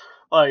PS4, but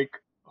like,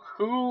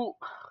 who's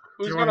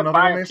gonna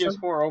buy a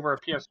PS4 over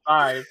a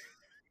PS5?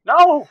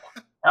 No,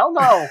 hell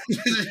no.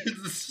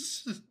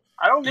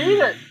 I don't need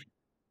it.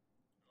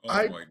 Oh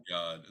my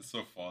god, it's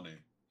so funny.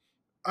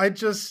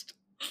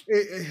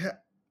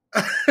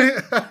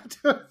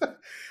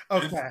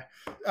 Okay,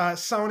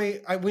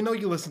 Sony. We know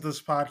you listen to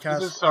this podcast.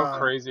 This is so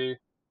crazy.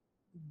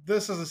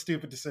 This is a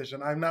stupid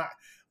decision.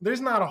 There's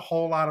not a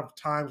whole lot of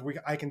times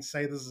I can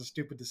say this is a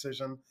stupid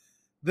decision.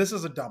 This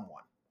is a dumb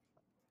one.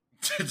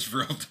 It's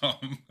real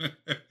dumb.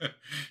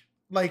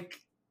 Like,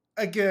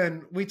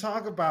 again, we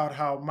talk about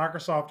how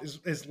Microsoft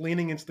is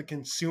leaning into the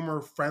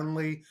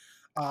consumer-friendly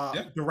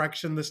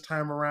direction this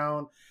time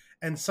around,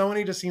 and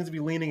Sony just seems to be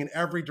leaning in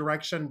every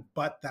direction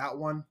but that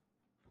one.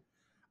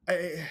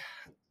 I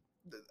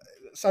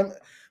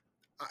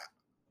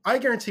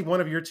guarantee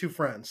one of your two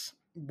friends,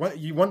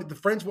 the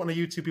friends one of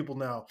you two people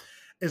know,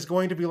 is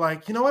going to be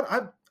like, you know what?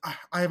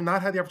 I have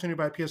not had the opportunity to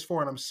buy a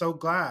PS4, and I'm so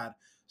glad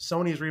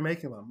Sony is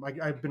remaking them.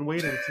 I've been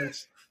waiting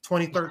since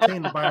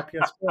 2013 to buy a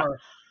PS4. I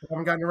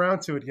haven't gotten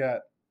around to it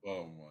yet.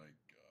 Oh my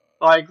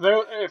god! Like,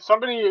 if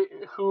somebody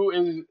who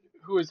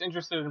is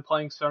interested in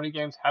playing Sony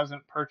games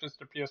hasn't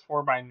purchased a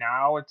PS4 by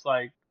now, it's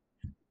like,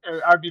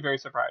 I'd be very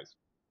surprised.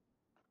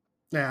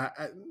 Yeah,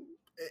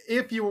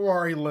 if you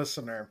are a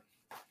listener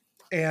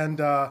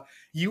and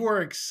you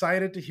are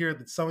excited to hear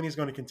that Sony is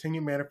going to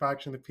continue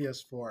manufacturing the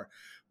PS4,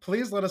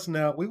 please let us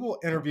know. We will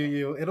interview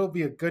you. It'll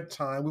be a good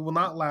time. We will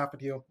not laugh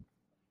at you.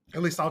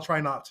 At least I'll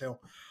try not to.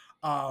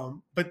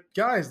 But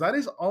guys, that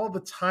is all the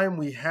time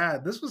we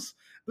had. This was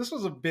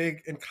a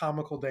big and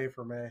comical day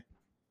for me.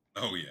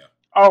 Oh yeah.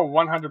 Oh,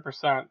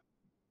 100%.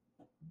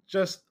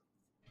 Just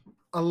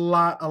a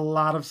lot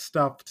of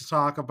stuff to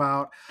talk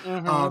about.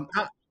 Mm-hmm.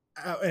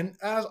 And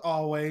as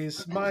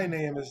always, my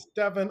name is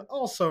Devin,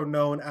 also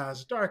known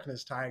as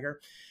Darkness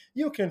Tiger.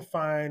 You can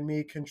find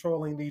me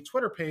controlling the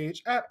Twitter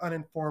page at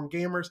Uninformed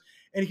Gamers,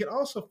 and you can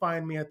also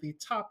find me at the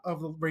top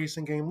of the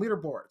racing game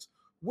leaderboards,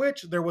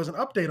 which there was an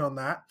update on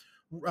that.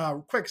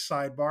 Quick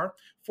sidebar,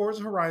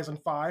 Forza Horizon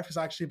 5 has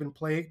actually been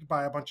plagued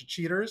by a bunch of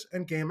cheaters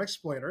and game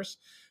exploiters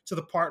to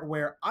the part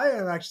where I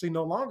am actually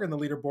no longer in the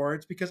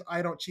leaderboards because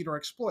I don't cheat or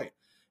exploit.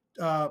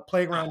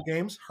 Playground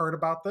Games heard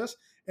about this,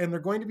 and they're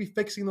going to be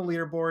fixing the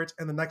leaderboards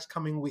in the next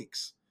coming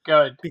weeks.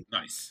 Good.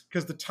 Nice.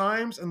 Because the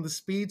times and the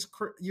speeds,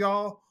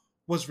 y'all,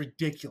 was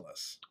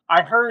ridiculous.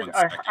 I heard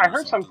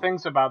some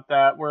things about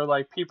that where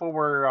like people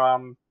were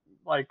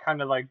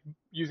kind of like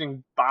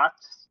using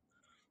bots.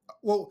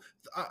 Well,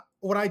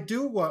 what I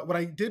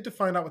did to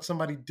find out what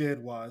somebody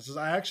did was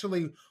I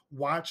actually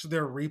watched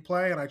their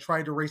replay and I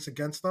tried to race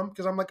against them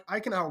because I'm like, I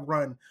can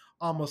outrun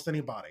almost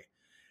anybody.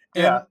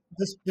 And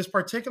this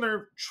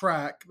particular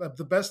track,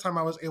 the best time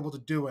I was able to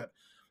do it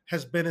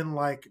has been in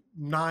like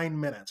 9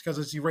 minutes because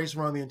it's you race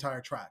around the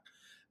entire track.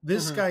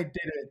 This guy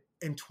did it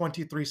in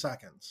 23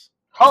 seconds.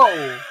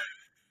 Oh,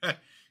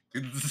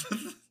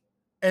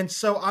 And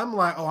so I'm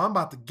like, oh, I'm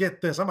about to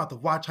get this. I'm about to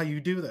watch how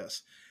you do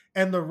this.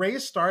 And the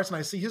race starts, and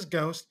I see his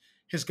ghost.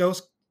 His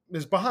ghost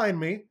is behind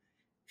me.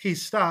 He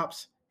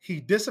stops, he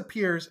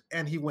disappears,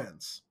 and he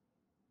wins.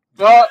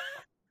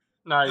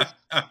 nice.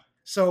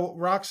 So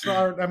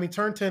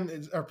Turn 10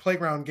 is, or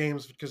Playground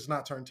Games, because it's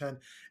not Turn 10,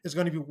 is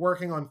going to be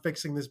working on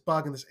fixing this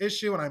bug and this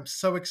issue, and I'm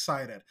so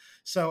excited.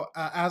 So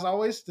as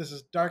always, this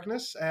is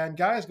Darkness, and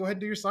guys, go ahead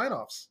and do your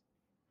sign-offs.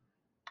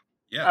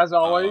 Yeah. As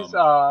always,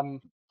 yeah.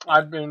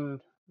 I've been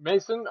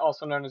Mason,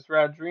 also known as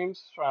Rad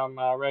Dreams, from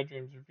Rad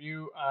Dreams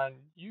Review on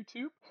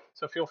YouTube.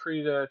 So feel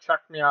free to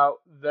check me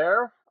out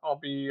there. I'll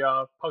be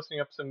posting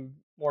up some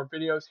more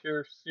videos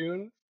here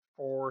soon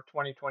for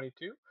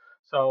 2022.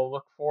 So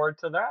look forward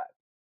to that.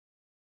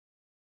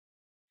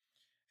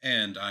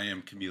 And I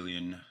am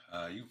Chameleon.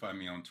 You can find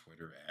me on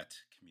Twitter at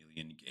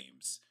Chameleon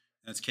Games.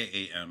 That's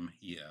KAMELION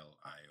Games. Yeah,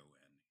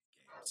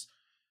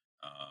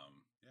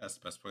 that's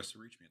the best place to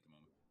reach me at the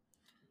moment.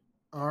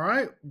 All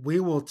right. We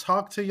will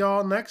talk to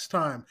y'all next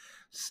time.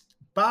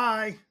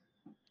 Bye.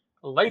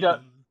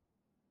 Later.